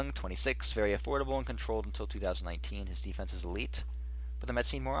still young, 26, very affordable and controlled until 2019. His defense is elite. But the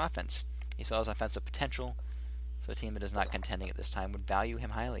Mets need more offense. He still has offensive potential, so a team that is not contending at this time would value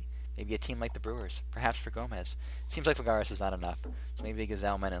him highly. Maybe a team like the Brewers, perhaps for Gomez. It seems like Lagares is not enough, so maybe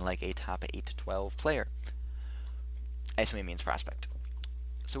Gesellman and like a top 8 to 12 player. I assume he means prospect.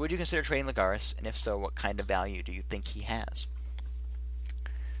 So would you consider trading Lagares, and if so, what kind of value do you think he has?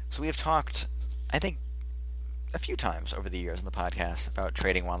 So we have talked, I think, a few times over the years in the podcast about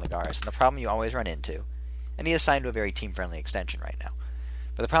trading Juan Lagares, and the problem you always run into, and he is signed to a very team-friendly extension right now,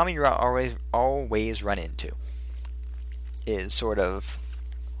 but the problem you always run into is sort of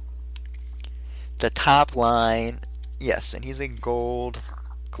the top line. Yes, and he's a Gold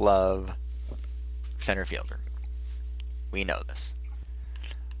Glove center fielder. We know this.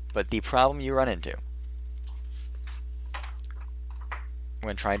 But the problem you run into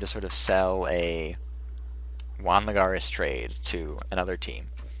when trying to sort of sell a Juan Lagares trade to another team,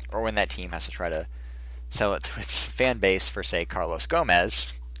 or when that team has to try to sell it to its fan base for, say, Carlos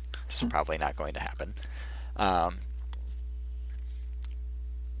Gomez, which is probably not going to happen.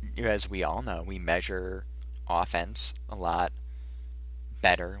 As we all know, we measure offense a lot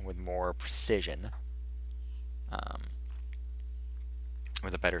better with more precision,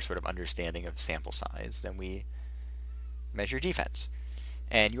 with a better sort of understanding of sample size than we measure defense.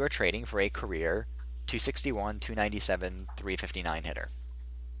 And you are trading for a career 261, 297, 359 hitter.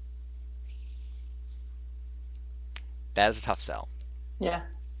 That is a tough sell. Yeah.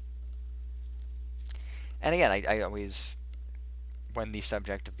 And again, I always, when the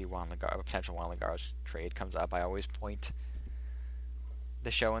subject of the potential Juan Lagares trade comes up, I always point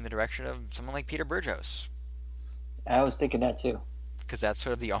the show in the direction of someone like Peter Burgos. I was thinking that too. Because that's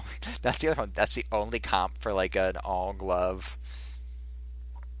sort of the only, that's the other one. That's the only comp for like an all-glove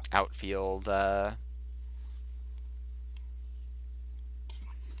outfield guy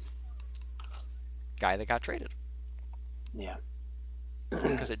that got traded. Yeah.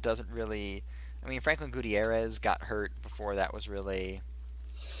 Because it doesn't really... I mean, Franklin Gutierrez got hurt before that was really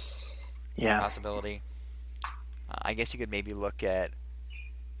a possibility. I guess you could maybe look at...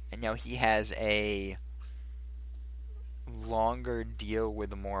 And, he has a longer deal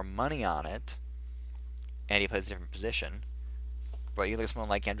with more money on it, and he plays a different position. But you look at someone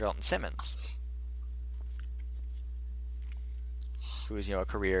like Andrelton Simmons, who is, a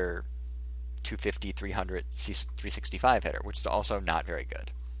career 250, 300, 365 hitter, which is also not very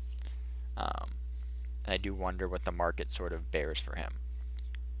good. And I do wonder what the market sort of bears for him.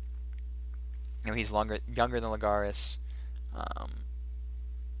 He's younger than Lagares.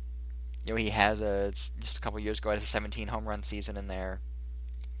 He has just a couple years ago, has a 17 home run season in there.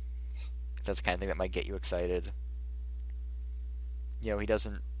 That's the kind of thing that might get you excited. He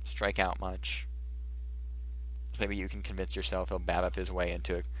doesn't strike out much. Maybe you can convince yourself he'll bat up his way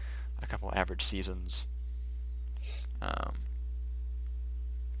into a couple average seasons.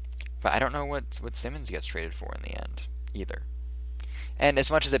 But I don't know what Simmons gets traded for in the end, either. And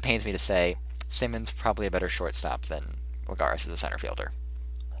as much as it pains me to say, Simmons probably a better shortstop than Lagares as a center fielder.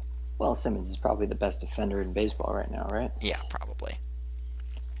 Well, Simmons is probably the best defender in baseball right now, right? Yeah, probably.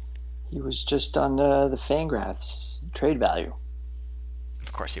 He was just on the Fangraphs trade value.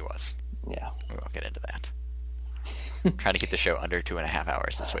 Of course he was. Yeah. We won't get into that. I'm trying to keep the show under 2.5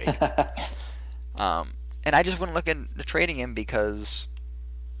 hours this week. And I just wouldn't look at trading him because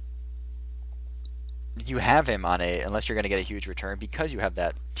you have him on unless you're going to get a huge return, because you have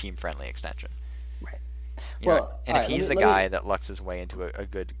that team-friendly extension. Right. If he's the guy that lucks his way into a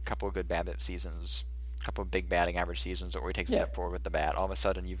couple of good BABIP seasons, a couple of big batting average seasons, or he takes a step forward with the bat, all of a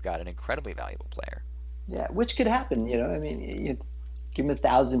sudden you've got an incredibly valuable player. Yeah, which could happen. I mean, give him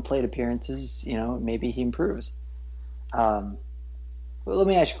 1,000 plate appearances, maybe he improves. Well, let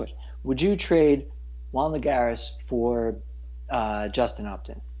me ask you a question. Would you trade Juan Lagares for Justin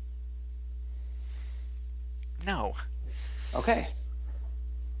Upton? No. Okay.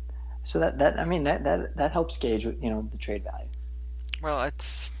 So that helps gauge the trade value. Well,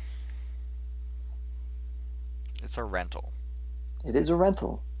 it's a rental. It is a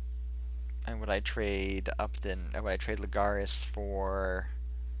rental. And would I trade Upton? Would I trade Lagares for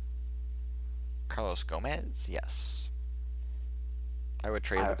Carlos Gomez? Yes. I would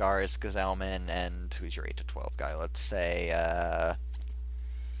trade Lagares, Gazelman, and who's your 8-12 guy? Let's say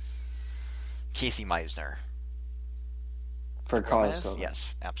Casey Meisner. For Carlos Gomez?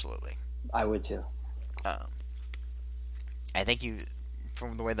 Yes, absolutely. I would too. I think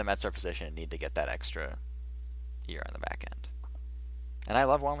from the way the Mets are positioned, need to get that extra year on the back end. And I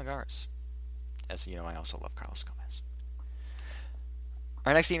love Juan Lagares. As you know, I also love Carlos Gomez.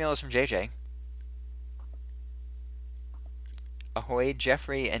 Our next email is from JJ. Ahoy,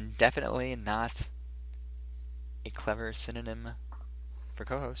 Jeffrey, and definitely not a clever synonym for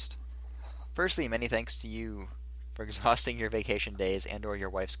co-host. Firstly, many thanks to you for exhausting your vacation days and or your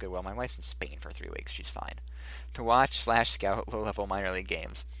wife's goodwill. My wife's in Spain for 3 weeks. She's fine. To watch/scout low-level minor league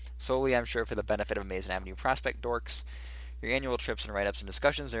games. Solely, I'm sure, for the benefit of Amazing Avenue prospect dorks. Your annual trips and write-ups and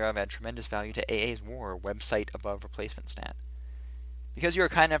discussions thereof add tremendous value to AA's WAR website above replacement stat. Because you are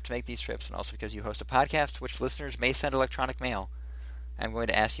kind enough to make these trips, and also because you host a podcast to which listeners may send electronic mail, I'm going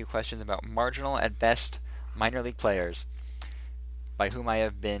to ask you questions about marginal at best minor league players by whom I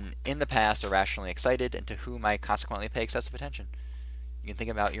have been in the past irrationally excited and to whom I consequently pay excessive attention. You can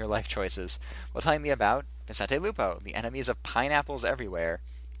think about your life choices while telling me about Vicente Lupo, the enemies of pineapples everywhere,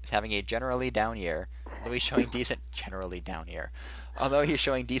 is having a generally down year, although he's showing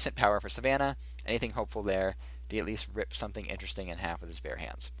decent power for Savannah. Anything hopeful there? Did he at least rip something interesting in half with his bare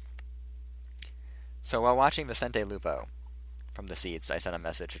hands? So while watching Vicente Lupo from the seats, I sent a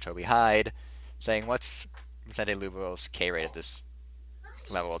message to Toby Hyde saying, what's Vicente Lupo's K rate at this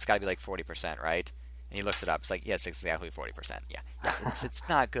level? It's got to be like 40%, right? And he looks it up. It's like, yes, it's exactly 40%. Yeah, it's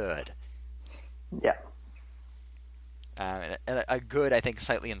not good. Yeah. And a good, I think,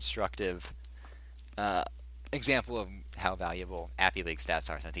 slightly instructive example of how valuable Appy League stats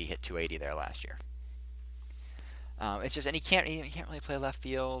are since he hit 280 there last year. It's just, and he can't really play left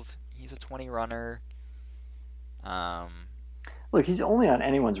field. He's a 20 runner. Look, he's only on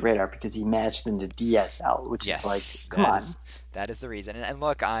anyone's radar because he matched into DSL, which is like, come on. That is the reason. And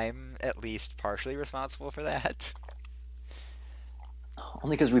look, I'm at least partially responsible for that.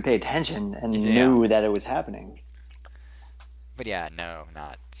 Only because we paid attention and knew that it was happening. But yeah, no,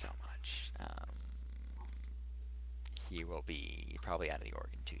 not so much. He will be probably out of the org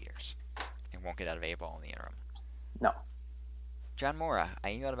in 2 years. And won't get out of A-ball in the interim. No. John Mora,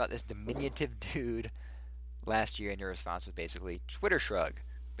 I emailed about this diminutive dude last year, and your response was basically Twitter shrug.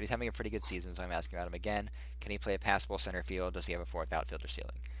 But he's having a pretty good season, so I'm asking about him again. Can he play a passable center field? Does he have a fourth outfielder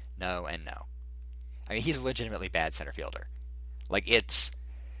ceiling? No and no. I mean, he's a legitimately bad center fielder. Like, it's...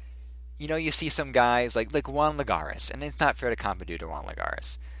 You know, you see some guys, like Juan Lagares, and it's not fair to comp a dude to Juan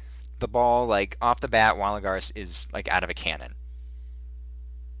Lagares. The ball, like, off the bat, Juan Lagares is, like, out of a cannon.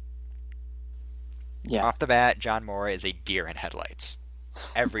 Yeah. Off the bat, John Mora is a deer in headlights.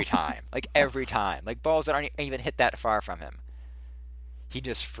 Every time. Like, every time. Like, balls that aren't even hit that far from him. He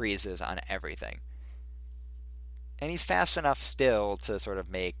just freezes on everything. And he's fast enough still to sort of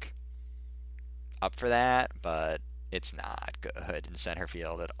make up for that, but it's not good in center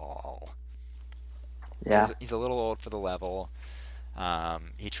field at all. Yeah. He's a little old for the level.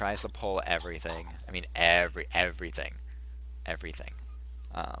 He tries to pull everything. I mean, everything.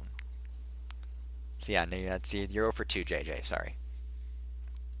 So yeah, no, you're 0 for 2, JJ, sorry.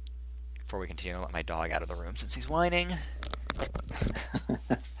 Before we continue, I'll let my dog out of the room since he's whining.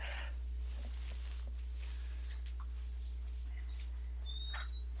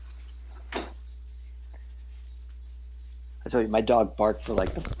 I told you, my dog barked for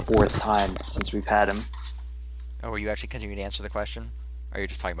like the 4th time since we've had him. Oh, were you actually continuing to answer the question? Or are you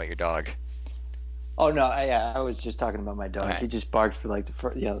just talking about your dog? Oh, no, I was just talking about my dog. Right. He just barked for like the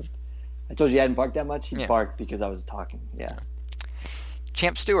first, I told you he hadn't barked that much. He Yeah. barked because I was talking, yeah.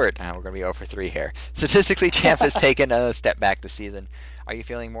 Champ Stewart. We're going to be 0 for 3 here. Statistically, Champ has taken a step back this season. Are you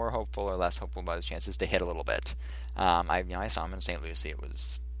feeling more hopeful or less hopeful about his chances to hit a little bit? I saw him in St. Lucie. It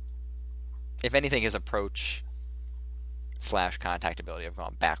was, if anything, his approach / contact ability have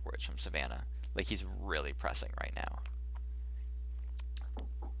gone backwards from Savannah. Like, he's really pressing right now.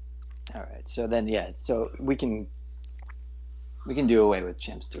 All right, so then, so we can do away with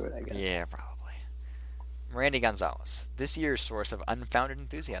Champ Stewart, I guess. Yeah, probably. Randy Gonzalez, this year's source of unfounded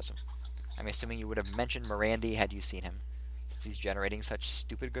enthusiasm. I'm assuming you would have mentioned Mirandy had you seen him, since he's generating such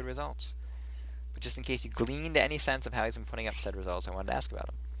stupid good results. But just in case you gleaned any sense of how he's been putting up said results, I wanted to ask about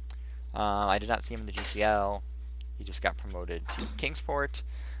him. I did not see him in the GCL. He just got promoted to Kingsport.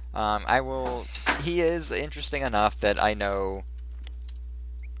 He is interesting enough that I know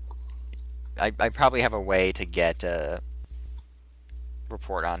I probably have a way to get a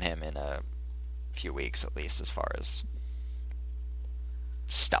report on him in a few weeks, at least, as far as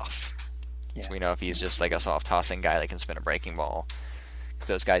stuff. Yeah. So we know if he's just like a soft tossing guy that can spin a breaking ball, because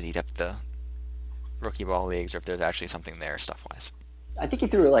those guys eat up the rookie ball leagues, or if there's actually something there stuff-wise. I think he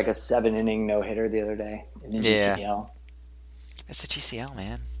threw like a 7-inning no-hitter the other day in the GCL. It's the GCL,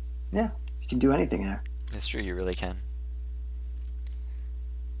 man. Yeah, you can do anything there. It's true, you really can.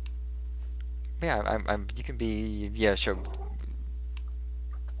 Yeah, you can be, sure.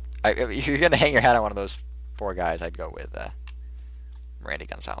 If you're going to hang your hat on one of those 4 guys, I'd go with Randy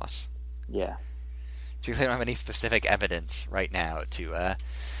Gonzalez. Yeah. So you don't have any specific evidence right now to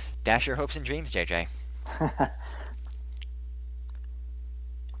dash your hopes and dreams, JJ.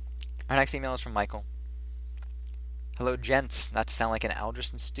 Our next email is from Michael. Hello, gents. Not to sound like an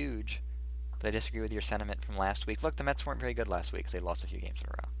Alderson stooge, but I disagree with your sentiment from last week. Look, the Mets weren't very good last week because they lost a few games in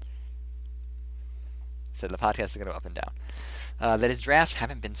a row. So the podcast is going to go up and down. That his drafts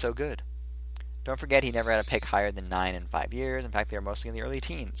haven't been so good. Don't forget he never had a pick higher than 9 in 5 years. In fact, they were mostly in the early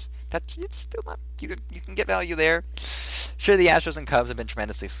teens. It's still not... You can get value there. Sure, the Astros and Cubs have been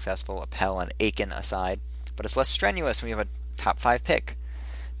tremendously successful, Appel and Aiken aside, but it's less strenuous when you have a top 5 pick.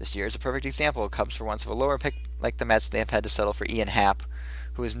 This year is a perfect example. Cubs, for once, have a lower pick like the Mets. They have had to settle for Ian Happ,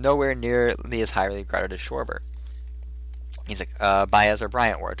 who is nowhere nearly as highly regarded as Schwarber. He's like Baez or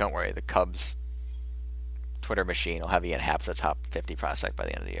Bryant were. Don't worry, the Cubs Twitter machine will have Ian Happ as a top 50 prospect by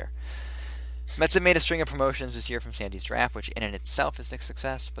the end of the year. Mets have made a string of promotions this year from Sandy's draft, which in and itself is a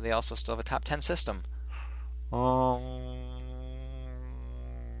success, but they also still have a top 10 system. Not.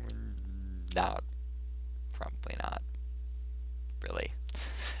 Probably not. Really.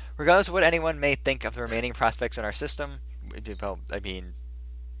 Regardless of what anyone may think of the remaining prospects in our system, well, I mean,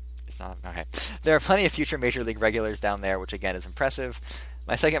 it's not, okay. There are plenty of future Major League regulars down there, which again is impressive.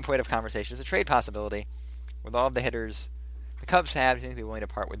 My second point of conversation is a trade possibility. With all of the hitters the Cubs have, do you think they'd be willing to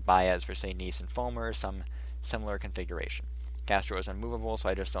part with Baez for, say, Neese and Fulmer, or some similar configuration? Castro is unmovable, so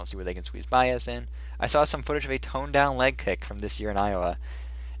I just don't see where they can squeeze Baez in. I saw some footage of a toned-down leg kick from this year in Iowa,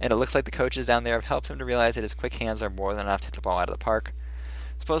 and it looks like the coaches down there have helped him to realize that his quick hands are more than enough to hit the ball out of the park.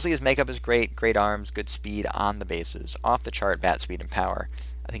 Supposedly his makeup is great arms, good speed on the bases, off-the-chart bat speed and power.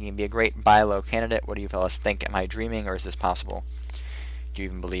 I think he can be a great buy low candidate. What do you fellas think? Am I dreaming, or is this possible? Do you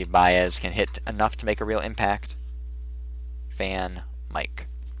even believe Baez can hit enough to make a real impact? Fan Mike.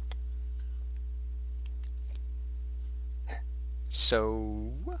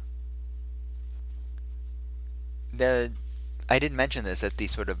 So, I did mention this at the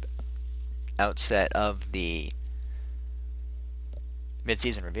sort of outset of the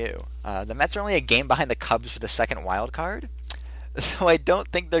midseason review. The Mets are only a game behind the Cubs for the second wild card, so I don't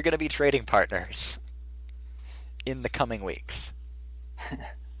think they're going to be trading partners in the coming weeks.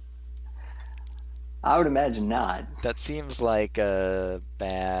 I would imagine not. That seems like a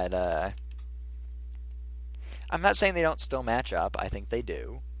bad... I'm not saying they don't still match up. I think they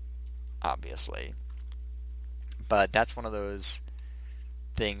do, obviously. But that's one of those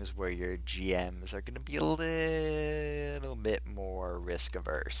things where your GMs are going to be a little bit more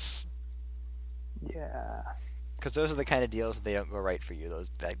risk-averse. Yeah. Because those are the kind of deals that they don't go right for you.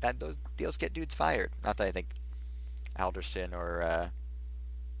 Those deals get dudes fired. Not that I think Alderson or...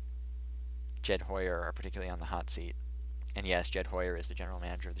 Jed Hoyer are particularly on the hot seat. And yes, Jed Hoyer is the general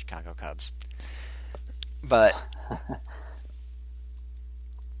manager of the Chicago Cubs. But...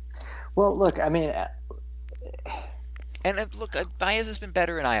 well, look, I mean... and look, Baez has been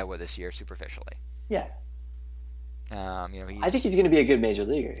better in Iowa this year, superficially. Yeah. I think he's going to be a good major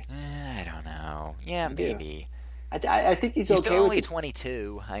leaguer. I don't know. Yeah, maybe. I think he's okay with still only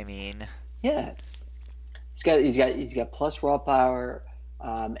 22. I mean... Yeah. He's got plus raw power...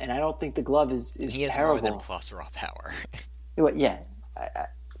 and I don't think the glove is he has terrible. More than plus raw power. Yeah,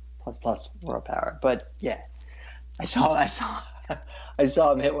 plus raw power. But yeah, I saw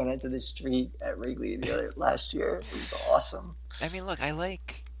him hit one into the street at Wrigley last year. It was awesome. I mean, look, I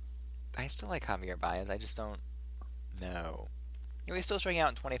still like Javier Baez. I just don't know. He's still striking out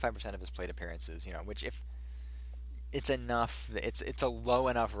in 25% of his plate appearances. Which if it's enough, it's a low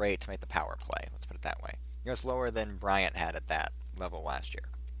enough rate to make the power play. Let's put it that way. It's lower than Bryant had at that level last year.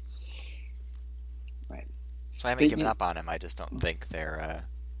 Right. So I haven't given up on him. I just don't think they're...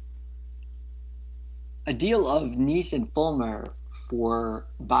 A deal of Neese and Fulmer for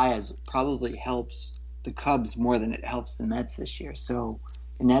Baez probably helps the Cubs more than it helps the Mets this year. So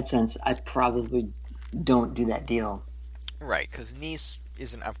in that sense, I probably don't do that deal. Right, because Neese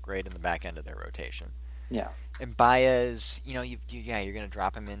is an upgrade in the back end of their rotation. Yeah. And Baez, you're going to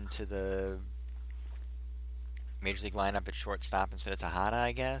drop him into the Major League lineup at shortstop instead of Tejada,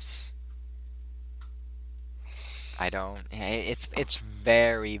 I guess. I don't... It's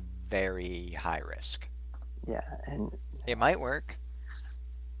very, very high risk. Yeah, and... It might work,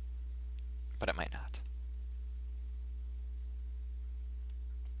 but it might not.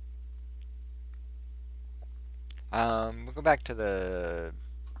 We'll go back to the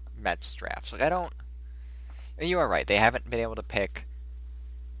Mets drafts. You are right. They haven't been able to pick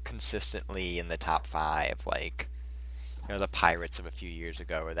consistently in the top 5, like the Pirates of a few years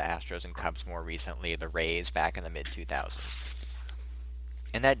ago, or the Astros and Cubs more recently, the Rays back in the mid-2000s.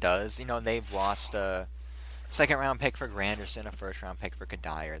 And that does, they've lost a second-round pick for Granderson, a first-round pick for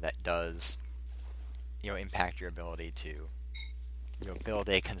Kadire. That does, impact your ability to build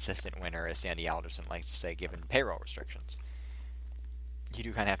a consistent winner, as Sandy Alderson likes to say, given payroll restrictions. You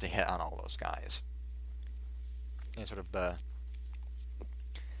do kind of have to hit on all those guys. And sort of the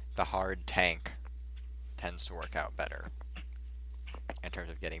hard tank tends to work out better in terms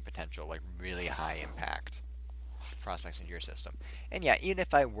of getting potential, like really high impact prospects into your system. And yeah, even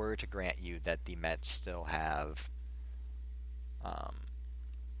if I were to grant you that the Mets still have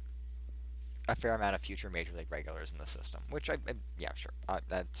a fair amount of future Major League regulars in the system, which yeah, sure,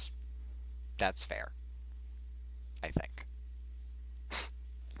 that's fair, I think.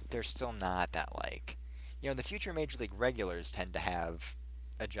 They're still not that, like, the future Major League regulars tend to have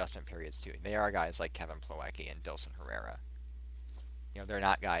adjustment periods too. They are guys like Kevin Plawecki and Dilson Herrera. They're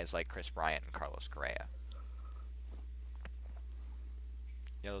not guys like Chris Bryant and Carlos Correa.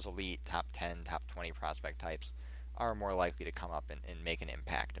 those elite top 10, top 20 prospect types are more likely to come up and make an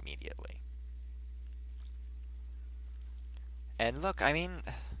impact immediately. And look, I mean,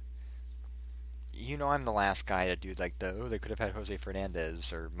 I'm the last guy to do like they could have had Jose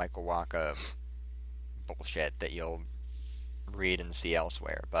Fernandez or Michael Wacha bullshit that you'll read and see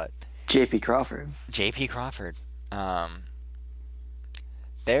elsewhere, but J.P. Crawford.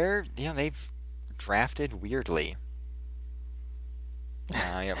 They've drafted weirdly.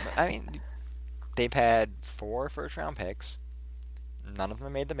 I mean, they've had 4 first-round picks. None of them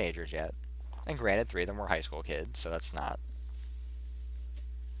have made the majors yet. And granted, 3 of them were high school kids, so that's not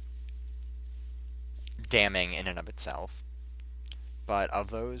damning in and of itself. But of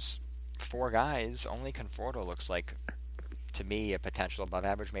those 4 guys, only Conforto looks like, to me, a potential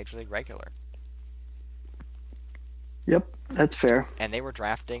above-average major league regular. Yep, that's fair. And they were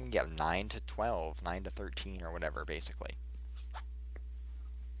drafting 9 to 12, 9 to 13, or whatever, basically.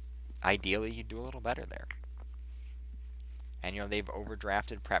 Ideally, you'd do a little better there. And, they've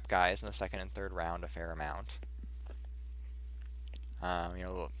overdrafted prep guys in the second and third round a fair amount.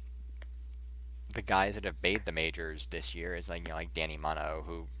 The guys that have made the majors this year is like Danny Muno,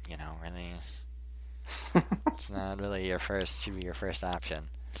 who, really, it's not really should be your first option.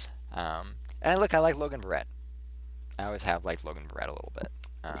 And look, I like Logan Verrett. I always have liked Logan Verrett a little bit.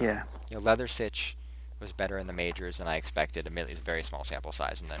 Yeah. Leathersich was better in the majors than I expected. Admittedly, it's a very small sample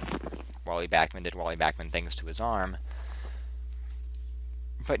size, and then Wally Backman did Wally Backman things to his arm.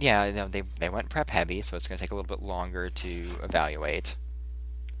 But yeah, they went prep heavy, so it's going to take a little bit longer to evaluate.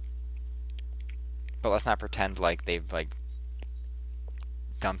 But let's not pretend like they've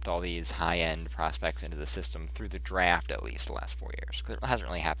dumped all these high-end prospects into the system through the draft at least the last 4 years, because it hasn't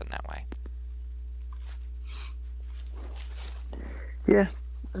really happened that way. Yeah,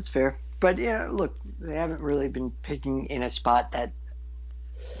 that's fair. But look, they haven't really been picking in a spot that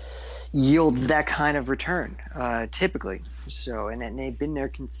yields that kind of return, typically. So, and they've been there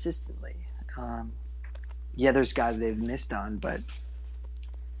consistently. There's guys they've missed on, but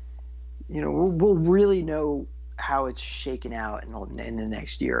we'll really know how it's shaken out in the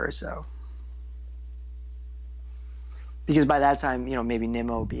next year or so. Because by that time, maybe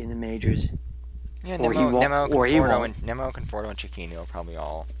Nimmo will be in the majors. Yeah, Nimmo, Conforto, and Cecchini will probably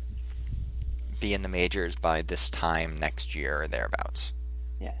all be in the majors by this time next year or thereabouts.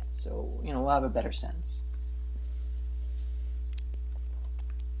 Yeah, so, we'll have a better sense.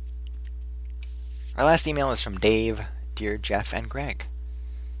 Our last email is from Dave, Dear Jeff, and Greg.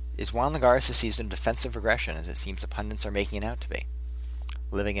 Is Juan Lagares this season defensive regression, as it seems the pundits are making it out to be?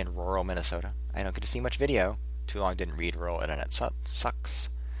 Living in rural Minnesota, I don't get to see much video. Too long didn't read rural internet sucks.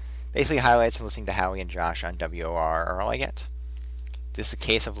 Basically, highlights and listening to Howie and Josh on WOR are all I get. Is this a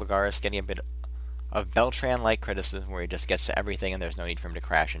case of Lagares getting a bit of Beltran-like criticism where he just gets to everything and there's no need for him to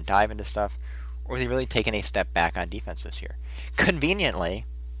crash and dive into stuff? Or is he really taking a step back on defense this year? Conveniently,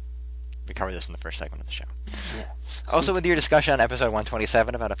 we covered this in the first segment of the show. Yeah. Also, with your discussion on episode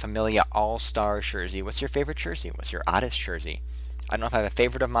 127 about a Familia All-Star jersey, what's your favorite jersey? What's your oddest jersey? I don't know if I have a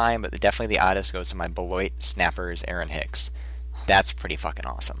favorite of mine, but definitely the oddest goes to my Beloit Snappers Aaron Hicks. That's pretty fucking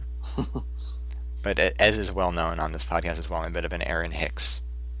awesome. But as is well known on this podcast as well, I'm a bit of an Aaron Hicks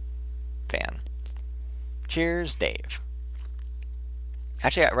fan. Cheers, Dave.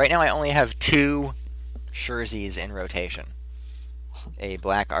 Actually, right now I only have 2 jerseys in rotation. A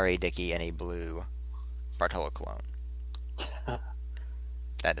black R.A. Dickey and a blue Bartolo Colon.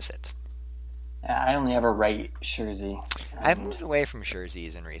 That is it. I only have a right jersey. I've moved away from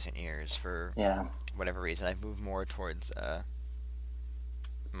jerseys in recent years for whatever reason. I've moved more towards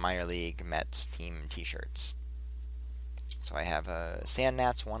minor league Mets team T-shirts. So I have a Sand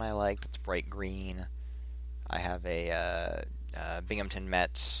Gnats one I like that's bright green. I have a Binghamton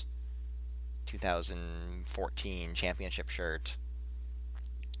Mets 2014 championship shirt.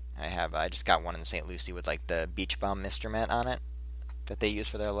 I just got one in St. Lucie with like the Beach Bum Mr. Met on it that they use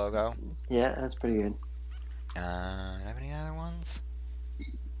for their logo. Yeah, that's pretty good. Do I have any other ones?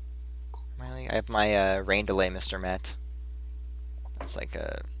 I have my Rain Delay Mr. Met. That's like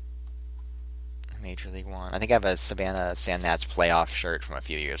a Major League one. I think I have a Savannah Sand Gnats playoff shirt from a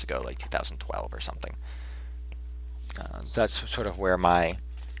few years ago, like 2012 or something. That's sort of where my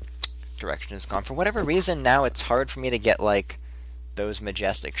direction has gone. For whatever reason, now it's hard for me to get like those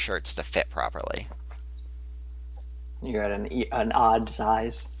Majestic shirts to fit properly. You're at an odd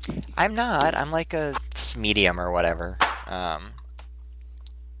size. I'm not. I'm like a medium or whatever.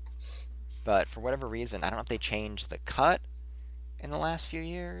 But for whatever reason, I don't know if they changed the cut in the last few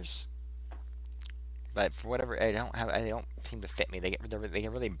years. But for whatever, they don't seem to fit me. They get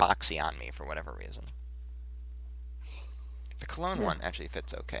really boxy on me for whatever reason. The Cologne one actually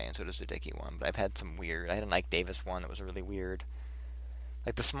fits okay, and so does the Dickie one. But I've had some weird. I had a Nike Davis one that was really weird.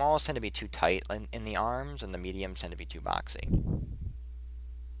 Like the smalls tend to be too tight in the arms, and the mediums tend to be too boxy.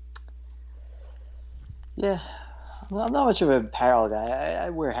 Yeah, well, I'm not much of an apparel guy. I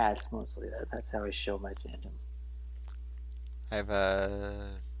wear hats mostly. That's how I show my fandom. I've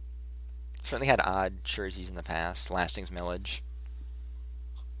certainly had odd jerseys in the past. Lastings Millage,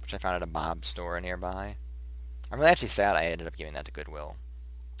 which I found at a Bob's store nearby. I'm really actually sad I ended up giving that to Goodwill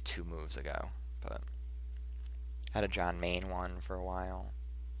 2 moves ago, but had a John Mayne one for a while.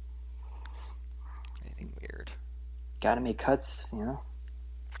 Anything weird? Gotta make cuts, you know?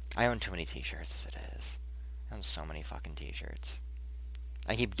 I own too many t-shirts as it is. I own so many fucking t-shirts.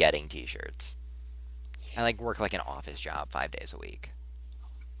 I keep getting t-shirts. I work like an office job 5 days a week.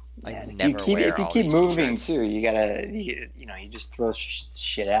 If you keep moving too, you gotta, you just throw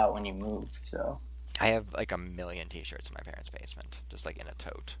shit out when you move, so... I have 1 million t-shirts in my parents' basement, just in a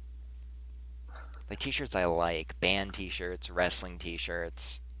tote. T-shirts I like, band t-shirts, wrestling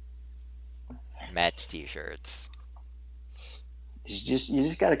t-shirts, Mets t-shirts. You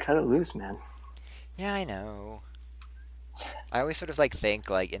just gotta cut it loose, man. Yeah, I know. I always sort of think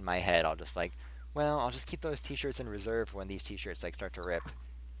in my head, I'll just I'll just keep those t-shirts in reserve for when these t-shirts start to rip.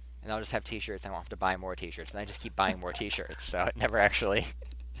 And I'll just have t-shirts and I won't have to buy more t-shirts, but I just keep buying more t-shirts, so it never actually...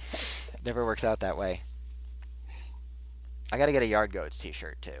 never works out that way. I gotta get a Yard Goats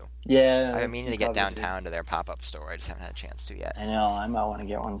t-shirt too. Yeah. I've been meaning to get downtown to their pop-up store. I just haven't had a chance to yet. I know. I might want to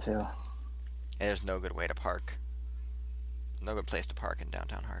get one too. And there's no good way to park. No good place to park in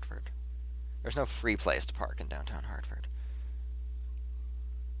downtown Hartford. There's no free place to park in downtown Hartford.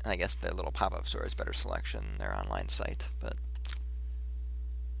 And I guess their little pop-up store is better selection than their online site, but...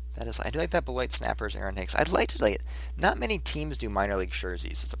 I do like that Beloit Snappers Aaron Hicks. I'd like to not many teams do minor league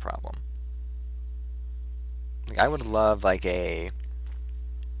jerseys is a problem. I would love a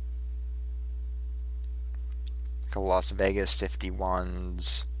Las Vegas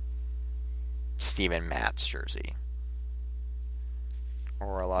 51's Steven Matz jersey.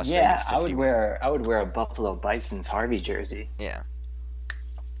 Or a Las Vegas 51. I would wear a Buffalo Bison's Harvey jersey. Yeah.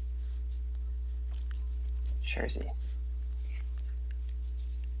 Jersey.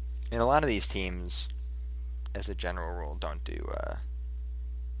 And a lot of these teams, as a general rule, don't do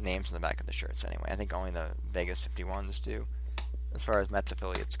names on the back of the shirts anyway. I think only the Vegas 51s do, as far as Mets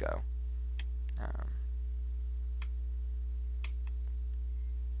affiliates go.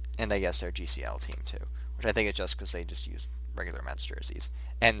 And I guess their GCL team too, which I think is just because they just use regular Mets jerseys.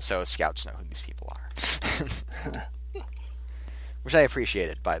 And so scouts know who these people are. Which I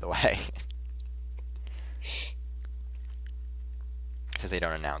appreciated, by the way. Because they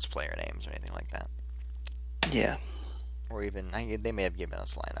don't announce player names or anything like that. Yeah. Or even, they may have given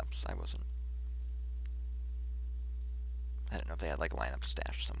us lineups. I don't know if they had lineup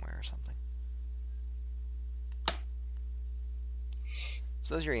stashed somewhere or something.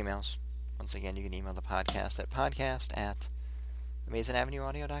 So those are your emails. Once again, you can email the podcast at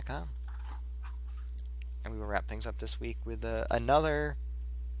podcast@AmazingAvenueAudio.com. And we will wrap things up this week with another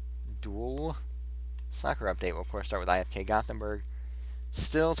dual soccer update. We'll of course start with IFK Gothenburg.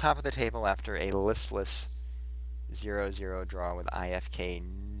 Still top of the table after a listless 0-0 draw with IFK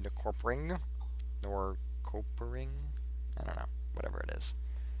Norrköping. I don't know. Whatever it is.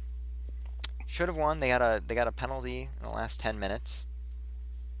 Should have won. They got a penalty in the last 10 minutes.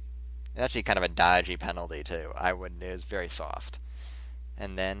 Actually kind of a dodgy penalty too. It was very soft.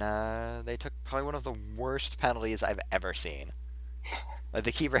 And then they took probably one of the worst penalties I've ever seen.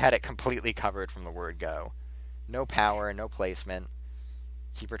 The keeper had it completely covered from the word go. No power, no placement.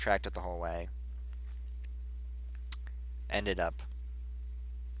 Keeper tracked it the whole way. Ended up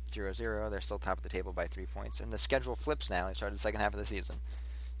 0-0. They're still top of the table by 3 points. And the schedule flips now. They started the second half of the season.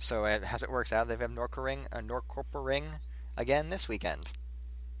 So as it works out, they have Norrköping again this weekend.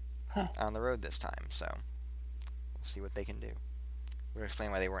 On the road this time. So we'll see what they can do. We'll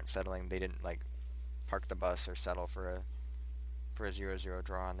explain why they weren't settling. They didn't park the bus or settle for a 0-0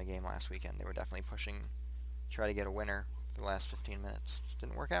 draw in the game last weekend. They were definitely pushing to try to get a winner for the last 15 minutes. Just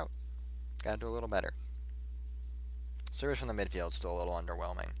didn't work out. Got to do a little better. Service from the midfield still a little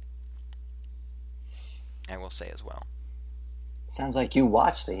underwhelming. I will say as well. Sounds like you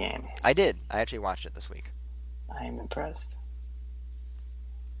watched the game. I did. I actually watched it this week. I am impressed.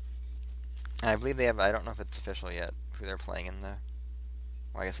 I believe they have, I don't know if it's official yet, who they're playing in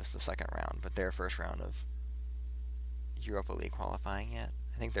I guess it's the second round, but their first round of Europa League qualifying yet.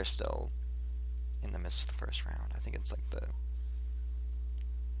 I think they're still in the midst of the first round. I think it's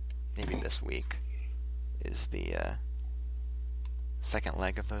maybe this week is the second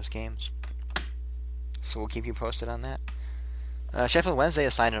leg of those games. So we'll keep you posted on that. Sheffield Wednesday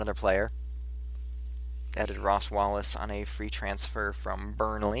has signed another player. Added Ross Wallace on a free transfer from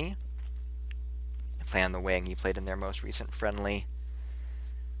Burnley. Play on the wing. He played in their most recent friendly.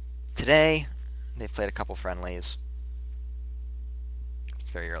 Today, they've played a couple friendlies. It's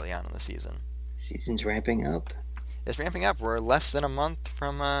very early on in the season. Season's ramping up. It's ramping up. We're less than a month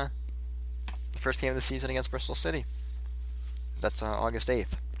from the first game of the season against Bristol City. That's August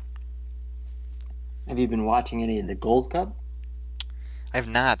 8th. Have you been watching any of the Gold Cup? I have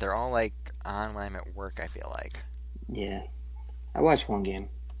not. They're all like on when I'm at work, I feel like. Yeah. I watched one game.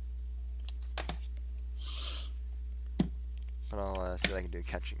 But I'll see what I can do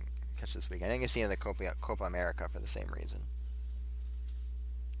catch this week. I didn't get to see the Copa America for the same reason.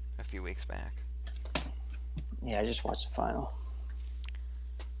 A few weeks back. Yeah, I just watched the final.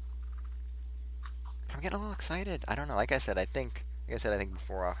 I'm getting a little excited. I don't know. Like I said, I think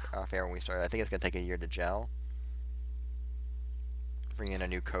before off air when we started, I think it's going to take a year to gel. Bring in a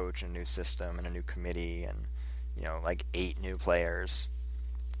new coach, and a new system, and a new committee, and, like 8 new players.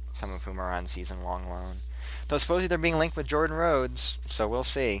 Some of whom are on season-long loan. Though supposedly they're being linked with Jordan Rhodes, so we'll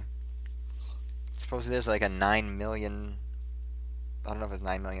see. Supposedly there's like a $9 million... I don't know if it's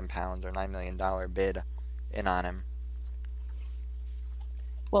 £9 million or $9 million bid in on him.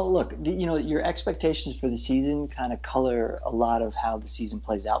 Well, look, your expectations for the season kind of color a lot of how the season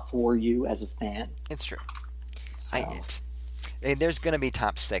plays out for you as a fan. It's true. So. There's going to be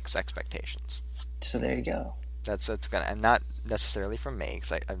top 6 expectations. So there you go. That's going to, and not necessarily from me,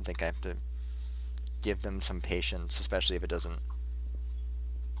 because I think I have to give them some patience, especially if it doesn't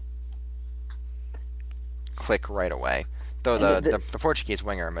click right away. Though the Portuguese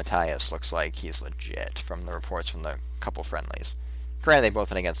winger, Matthias, looks like he's legit from the reports from the couple friendlies. Granted, they've both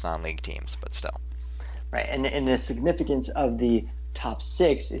been against non-league teams, but still. Right, and the significance of the top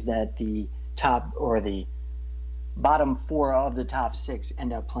 6 is that the top or the bottom 4 of the top 6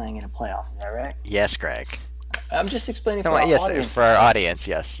 end up playing in a playoff. Is that right? Yes, Greg. I'm just explaining for our audience. Yes, for our audience,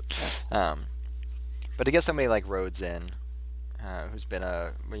 yes. But to get somebody like Rhodes in, who's been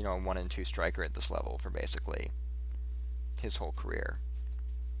a 1 and 2 striker at this level for basically his whole career.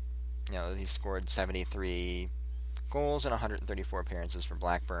 He scored 73 goals in 134 appearances for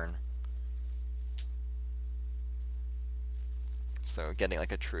Blackburn. So getting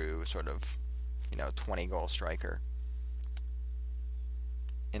like a true sort of 20-goal striker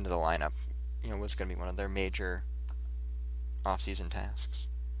into the lineup, was going to be one of their major off-season tasks.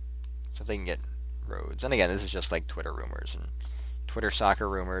 So if they can get Rhodes, and again, this is just like Twitter rumors, and Twitter soccer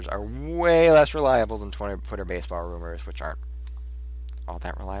rumors are way less reliable than Twitter baseball rumors, which aren't all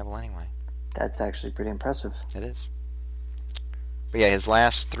that reliable anyway. That's actually pretty impressive. It is. But yeah, his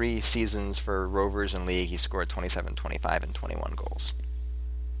last 3 seasons for Rovers and League, he scored 27, 25, and 21 goals.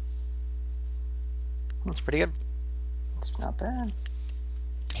 That's pretty good. It's not bad.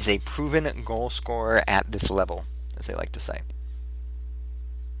 He's a proven goal scorer at this level, as they like to say.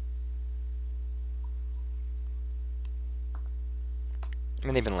 I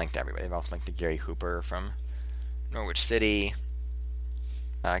mean, they've been linked to everybody. They've also linked to Gary Hooper from Norwich City,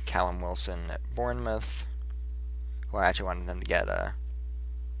 Callum Wilson at Bournemouth, who I actually wanted them to get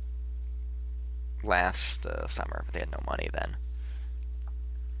last summer, but they had no money then.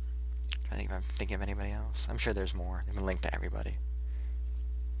 I think if I'm thinking of anybody else. I'm sure there's more. They've been linked to everybody.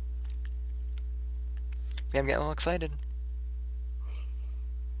 Yeah, I'm getting a little excited.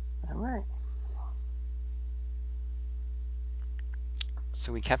 All right.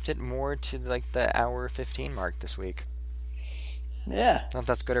 So we kept it more to the hour 15 mark this week. Yeah. I don't know if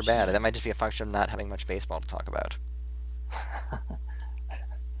that's good or bad. That might just be a function of not having much baseball to talk about.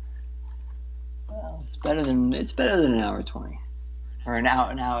 Well, it's better than an hour 20, or an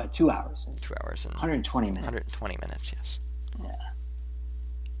hour 2 hours. 2 hours and 120 minutes. 120 minutes, yes. Yeah.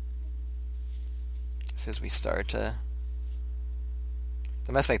 So as we start to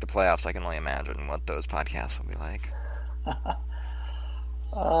the Mets make the playoffs, I can only imagine what those podcasts will be like.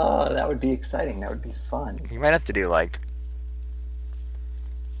 Oh, that would be exciting. That would be fun. You might have to do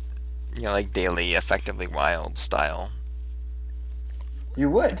daily, effectively wild style. You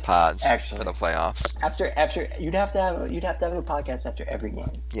would pods actually for the playoffs. After you'd have to have a podcast after every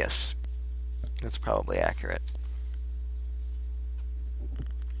game. Yes, that's probably accurate.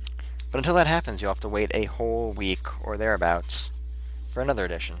 But until that happens, you'll have to wait a whole week or thereabouts for another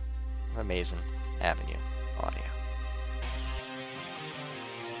edition of Amazing Avenue Audio.